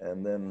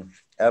 And then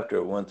after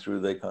it went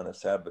through, they kind of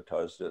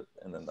sabotaged it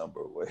in a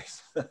number of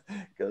ways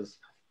because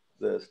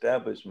the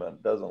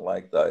establishment doesn't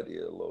like the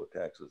idea of low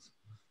taxes.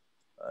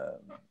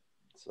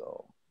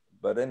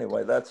 But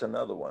anyway, that's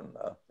another one.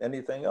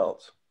 Anything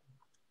else?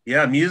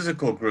 Yeah,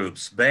 musical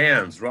groups,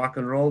 bands, rock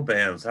and roll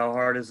bands. How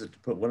hard is it to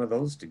put one of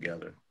those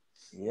together?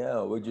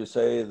 Yeah, would you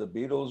say the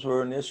Beatles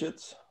were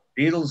initiates?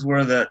 Beatles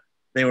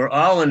they were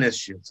all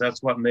initiates.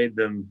 That's what made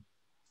them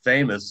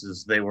famous,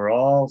 is they were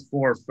all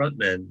four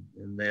frontmen,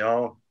 and they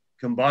all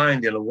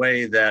combined in a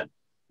way that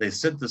they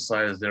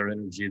synthesized their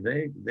energy.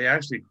 They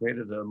actually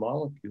created a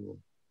molecule.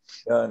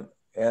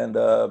 And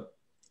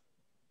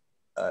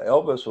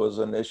Elvis was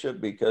an initiate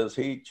because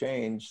he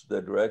changed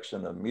the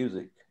direction of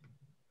music.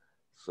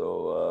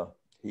 So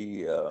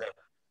he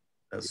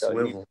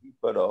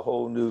put a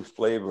whole new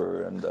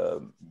flavor in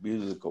the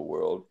musical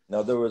world.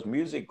 Now there was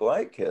music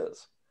like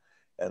his,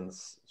 and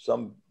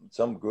some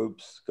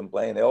groups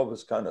complain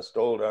Elvis kind of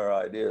stole our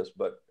ideas,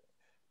 but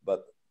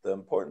the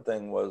important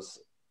thing was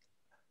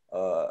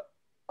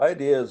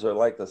ideas are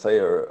like they say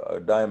are a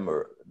dime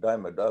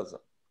a dozen.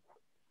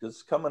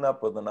 Just coming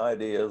up with an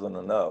idea isn't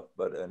enough,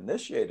 but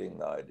initiating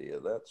the idea,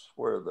 that's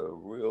where the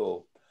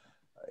real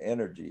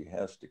energy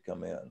has to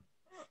come in,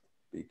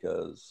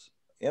 because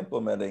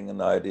implementing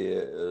an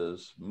idea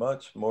is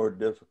much more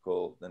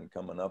difficult than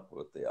coming up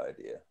with the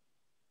idea.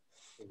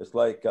 It's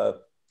like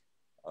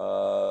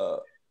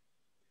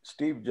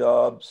Steve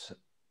Jobs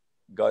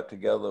got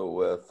together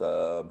with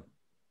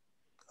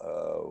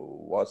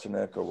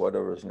Wozniak or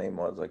whatever his name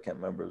was, I can't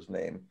remember his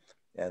name,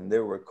 and they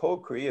were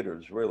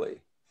co-creators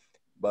really.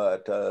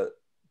 But the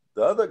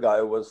other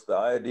guy was the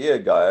idea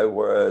guy,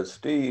 whereas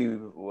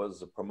Steve was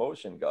the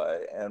promotion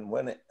guy. And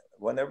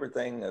when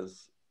everything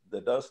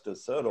the dust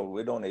is settled,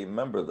 we don't even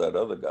remember that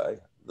other guy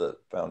that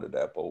founded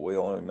Apple. We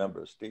only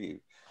remember Steve,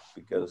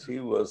 because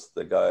he was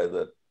the guy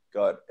that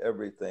got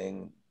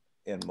everything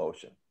in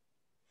motion.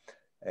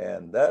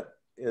 And that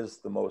is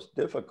the most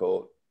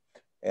difficult.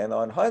 And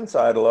on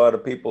hindsight, a lot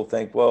of people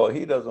think, well,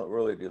 he doesn't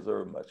really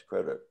deserve much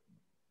credit.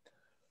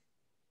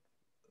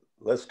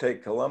 Let's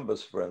take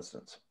Columbus, for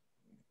instance.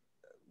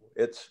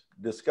 It's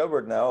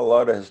discovered now, a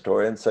lot of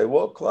historians say,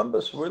 well,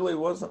 Columbus really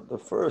wasn't the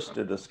first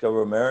to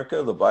discover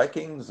America. The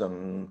Vikings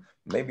and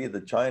maybe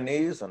the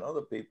Chinese and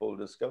other people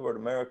discovered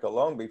America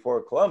long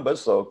before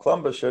Columbus, so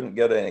Columbus shouldn't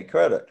get any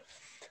credit.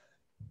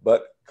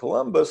 But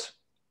Columbus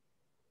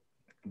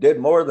did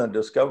more than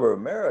discover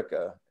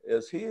America,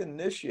 is he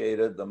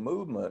initiated the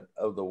movement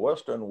of the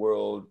Western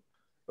world,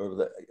 or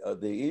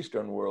the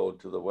Eastern world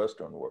to the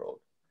Western world.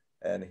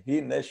 And he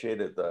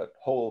initiated that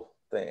whole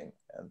thing.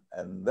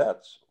 And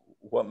that's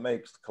what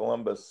makes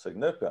Columbus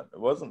significant. It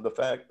wasn't the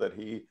fact that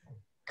he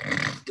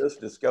just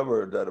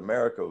discovered that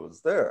America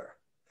was there.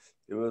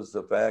 It was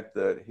the fact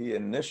that he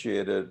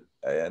initiated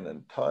an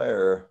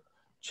entire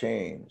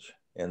change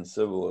in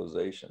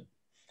civilization.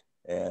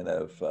 And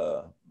if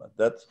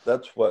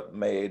that's what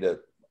made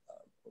it,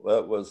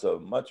 that was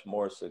of much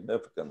more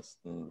significance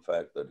than the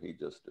fact that he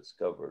just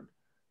discovered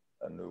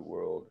a new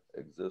world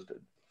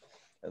existed.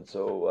 And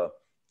so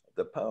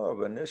the power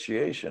of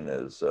initiation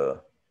is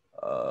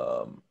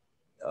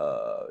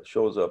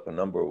shows up a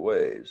number of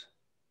ways.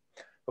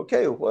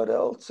 Okay, what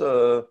else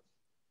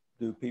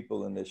do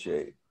people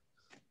initiate?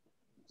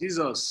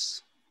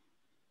 Jesus.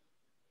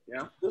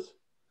 Yeah.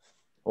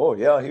 Oh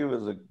yeah, he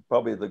was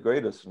probably the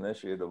greatest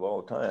initiate of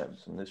all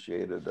times.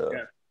 Initiated a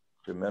Yeah.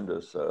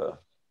 tremendous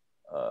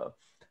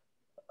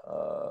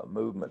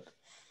movement.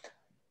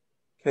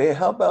 Okay,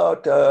 how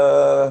about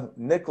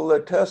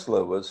Nikola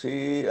Tesla? Was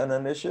he an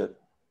initiate?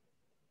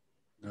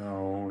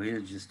 No,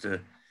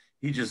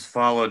 he just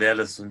followed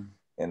Edison.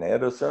 And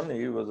Edison,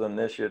 he was an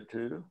initiate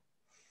too.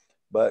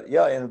 But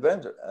yeah, an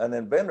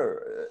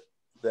inventor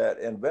that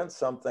invents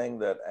something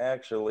that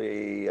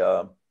actually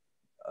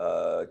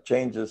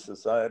changes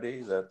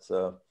society.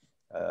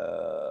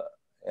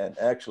 And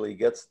actually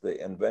gets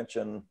the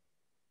invention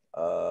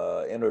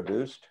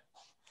introduced.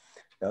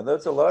 Now,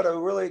 there's a lot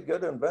of really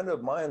good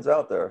inventive minds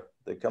out there.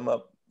 They come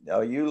up.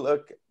 Now,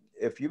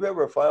 if you've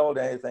ever filed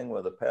anything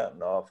with a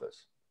patent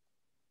office,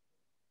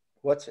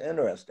 what's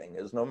interesting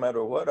is no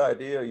matter what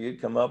idea you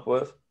come up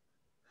with,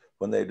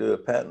 when they do a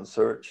patent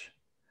search,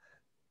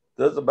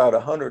 there's about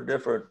 100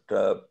 different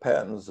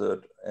patents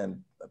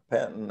and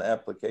patent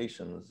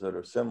applications that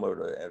are similar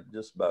to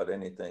just about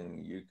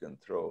anything you can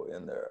throw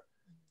in there.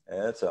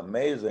 And it's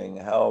amazing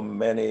how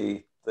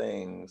many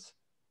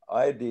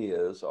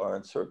ideas are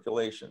in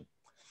circulation.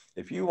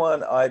 If you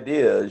want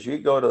ideas, you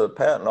go to the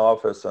patent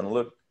office and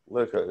look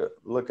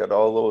at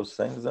all those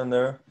things in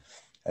there.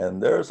 And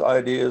there's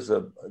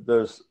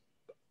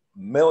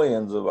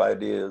millions of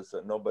ideas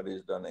that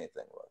nobody's done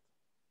anything with.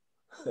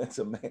 It's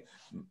amazing.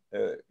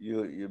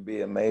 You'd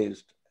be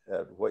amazed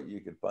at what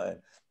you could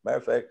find. Matter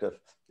of fact,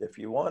 if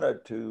you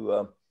wanted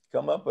to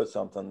come up with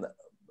something,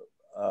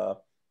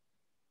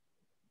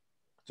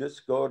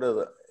 just go to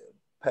the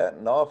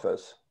patent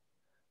office.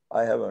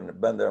 I haven't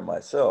been there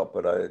myself,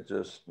 but I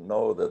just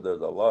know that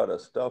there's a lot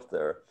of stuff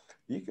there.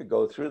 You could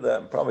go through that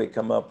and probably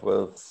come up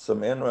with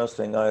some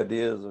interesting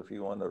ideas if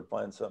you wanted to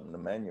find something to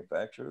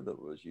manufacture that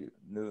was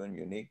new and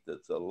unique.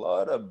 That's a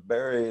lot of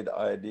buried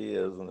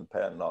ideas in the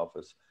patent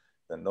office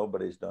that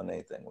nobody's done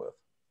anything with.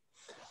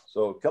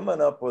 So coming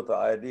up with the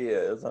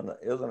idea isn't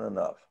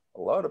enough.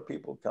 A lot of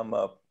people come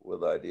up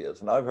with ideas.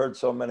 And I've heard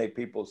so many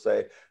people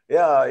say,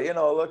 yeah,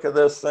 look at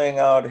this thing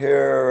out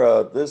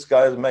here. This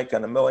guy's making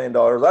 $1 million.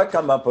 I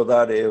come up with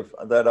that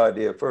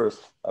idea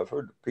first. I've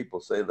heard people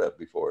say that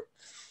before.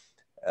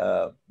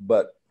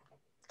 But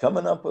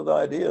coming up with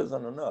ideas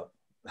isn't enough.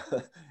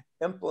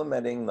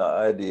 Implementing the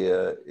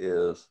idea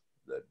is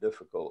the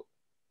difficult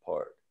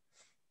part.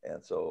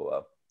 And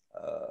so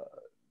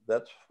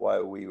that's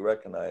why we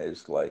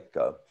recognize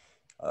the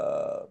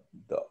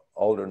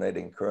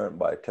alternating current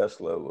by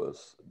Tesla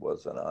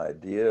was an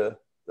idea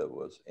that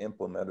was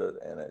implemented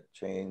and it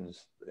changed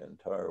the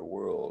entire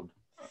world.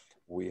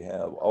 We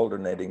have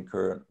alternating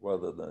current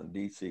rather than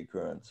DC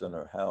currents in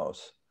our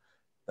house,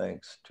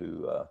 thanks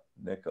to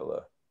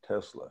Nikola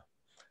Tesla.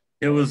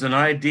 It was an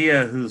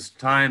idea whose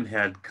time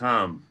had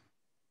come.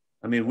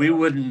 I mean, we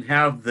wouldn't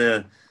have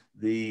the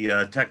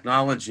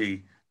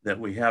technology that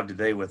we have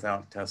today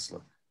without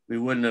Tesla. We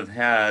wouldn't have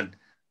had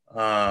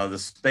the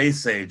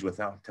space age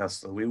without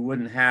Tesla. We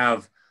wouldn't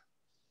have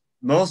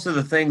most of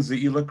the things that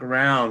you look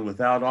around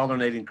without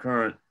alternating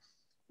current.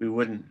 We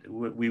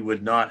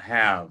would not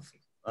have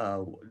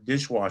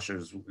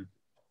dishwashers,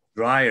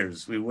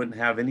 dryers. We wouldn't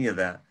have any of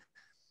that.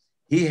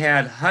 He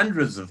had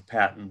hundreds of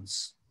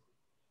patents.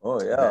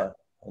 Oh yeah.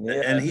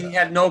 And he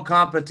had no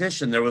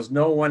competition. There was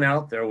no one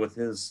out there with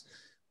his.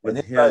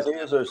 His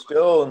ideas are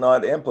still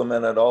not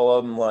implemented, all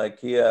of them. Like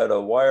he had a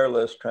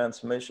wireless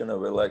transmission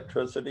of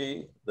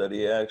electricity that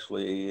he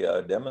actually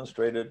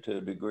demonstrated to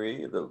a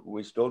degree that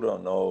we still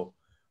don't know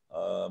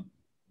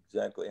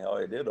exactly how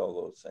he did all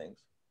those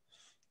things.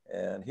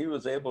 And he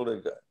was able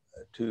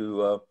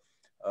to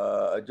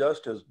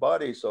adjust his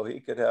body so he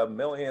could have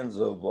millions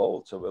of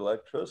volts of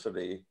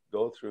electricity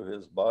go through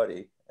his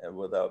body and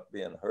without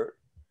being hurt.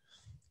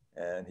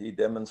 And he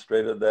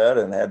demonstrated that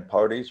and had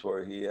parties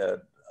where he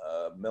had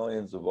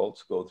millions of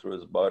volts go through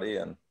his body,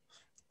 and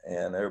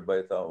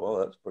everybody thought, well,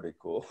 that's pretty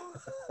cool.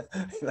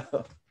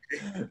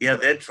 Yeah,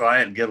 they'd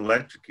try and get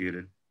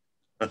electrocuted.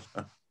 It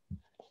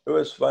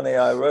was funny.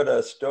 I read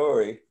a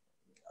story.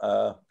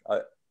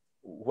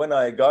 When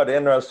I got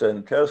interested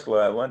in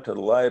Tesla, I went to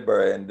the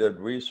library and did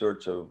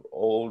research of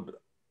old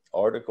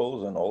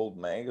articles and old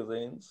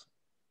magazines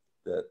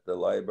that the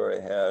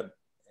library had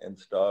in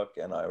stock,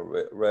 and I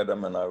read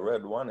them, and I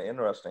read one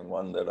interesting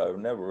one that I've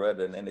never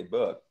read in any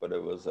book, but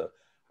it was an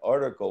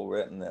article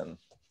written in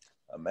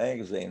a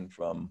magazine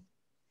from,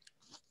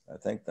 I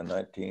think, the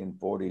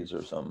 1940s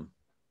or something.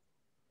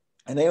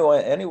 And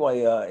anyway,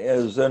 it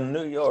was in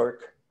New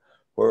York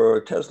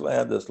where Tesla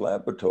had this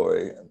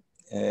laboratory,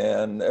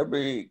 and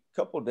every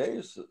couple of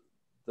days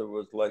there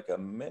was like a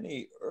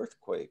mini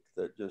earthquake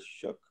that just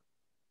shook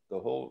the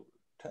whole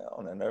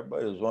town, and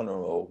everybody was wondering,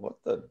 well,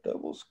 what the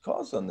devil's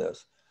causing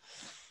this?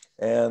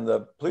 And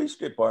the police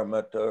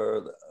department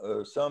or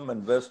some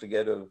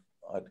investigative,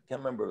 I can't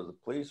remember if it was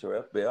the police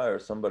or FBI or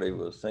somebody,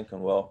 was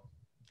thinking, well,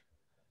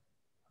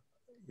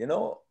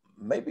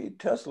 maybe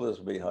Tesla's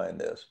behind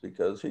this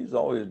because he's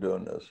always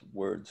doing this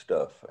weird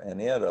stuff. And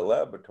he had a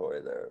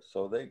laboratory there.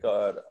 So they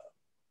got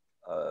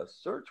a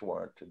search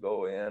warrant to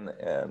go in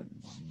and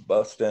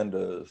bust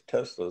into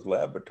Tesla's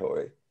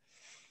laboratory.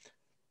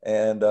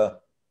 And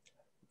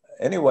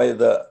anyway,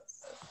 the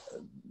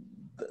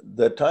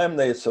time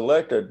they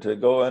selected to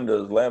go into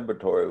his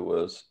laboratory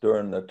was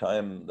during the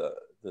time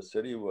the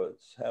city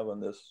was having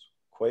this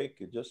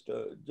quake, just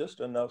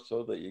enough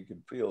so that you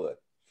could feel it.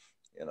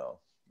 You know,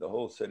 the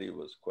whole city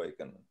was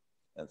quaking.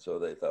 And so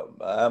they thought,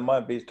 I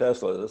might be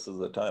Tesla. This is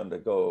the time to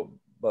go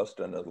bust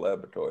in his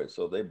laboratory.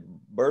 So they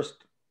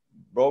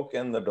broke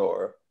in the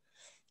door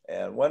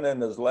and went in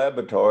his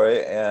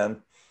laboratory,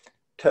 and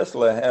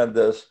Tesla had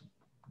this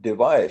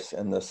device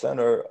in the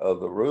center of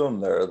the room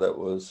there that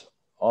was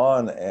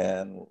on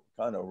and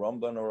kind of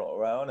rumbling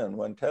around. And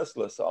when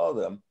Tesla saw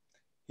them,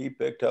 he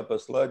picked up a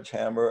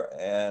sledgehammer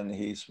and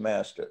he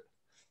smashed it.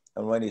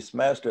 And when he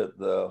smashed it,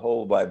 the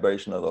whole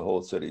vibration of the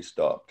whole city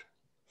stopped.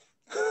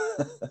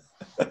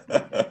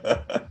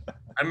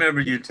 I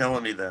remember you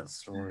telling me that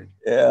story.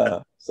 Yeah.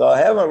 So I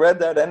haven't read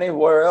that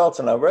anywhere else.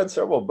 And I've read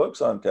several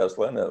books on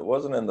Tesla, and it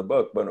wasn't in the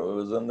book, but it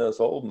was in this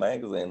old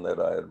magazine that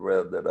I had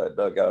read that I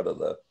dug out of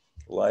the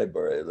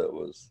library. That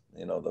was,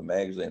 you know, the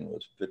magazine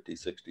was 50,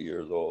 60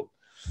 years old.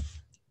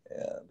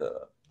 And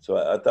so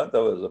I thought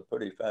that was a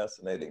pretty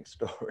fascinating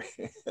story.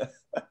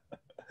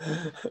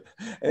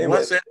 Anyway.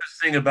 What's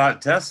interesting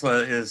about Tesla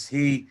is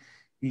he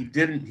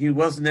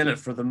wasn't in it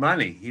for the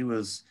money. He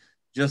was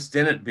just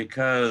in it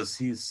because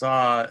he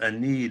saw a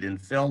need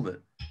and filled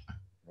it.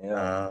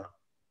 Yeah.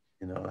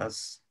 You know, it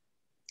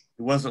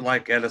wasn't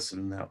like Edison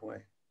in that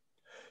way.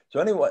 So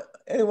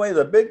anyway,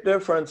 the big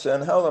difference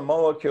in how the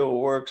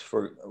molecule works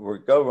for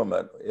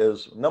government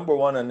is, number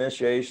one,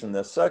 initiation.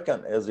 The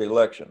second is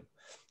election.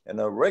 In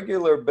a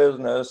regular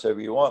business, if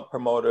you want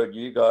promoted,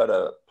 you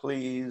gotta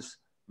please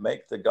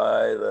make the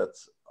guy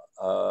that's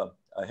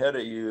ahead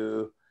of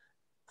you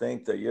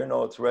think that you're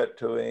no threat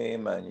to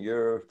him and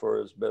you're for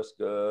his best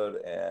good,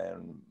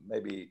 and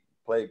maybe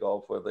play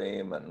golf with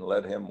him and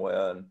let him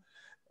win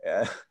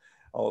and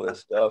all this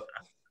stuff.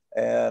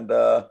 And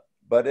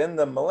but in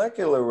the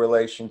molecular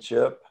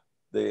relationship,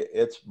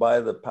 it's by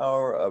the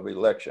power of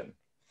election.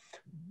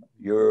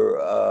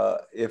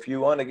 If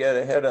you want to get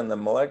ahead in the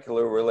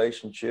molecular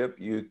relationship,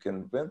 you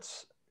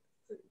convince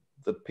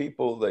the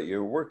people that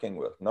you're working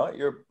with,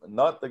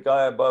 not the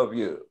guy above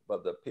you,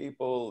 but the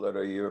people that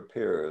are your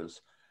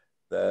peers,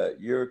 that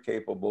you're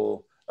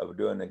capable of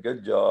doing a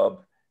good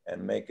job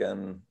and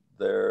making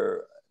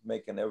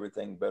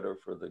everything better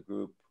for the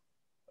group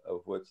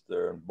of which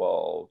they're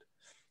involved.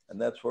 And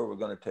that's where we're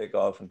going to take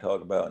off and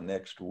talk about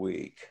next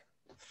week.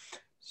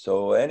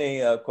 So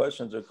any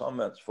questions or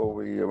comments before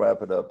we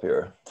wrap it up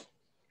here?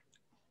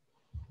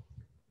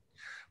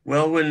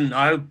 Well, when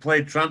I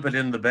played trumpet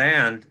in the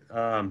band,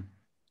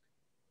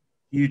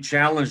 you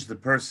challenged the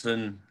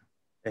person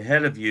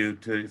ahead of you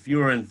to, if you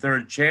were in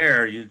third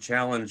chair, you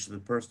challenge the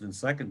person in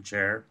second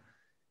chair.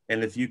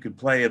 And if you could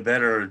play a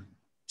better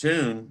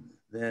tune,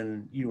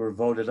 then you were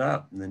voted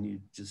up, and then you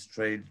just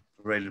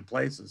traded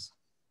places.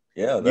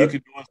 Yeah. You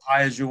could go as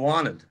high as you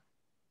wanted.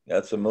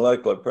 That's a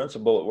molecular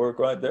principle at work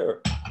right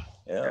there.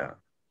 Yeah.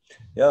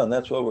 Yeah, and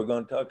that's what we're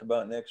going to talk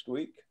about next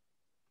week.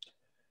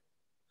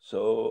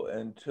 So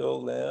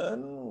until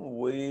then,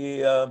 we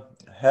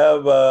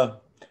have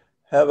a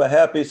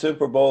happy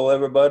Super Bowl,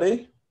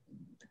 everybody.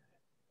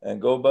 And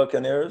go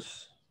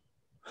Buccaneers.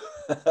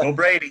 Go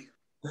Brady.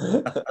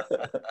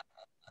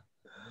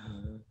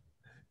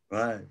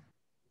 Right.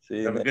 See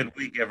you. Have a good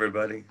week,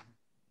 everybody.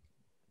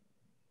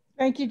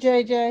 Thank you,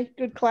 JJ.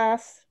 Good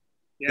class.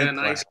 Yeah, Good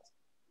nice. class.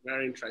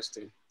 Very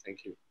interesting.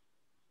 Thank you.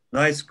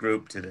 Nice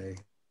group today.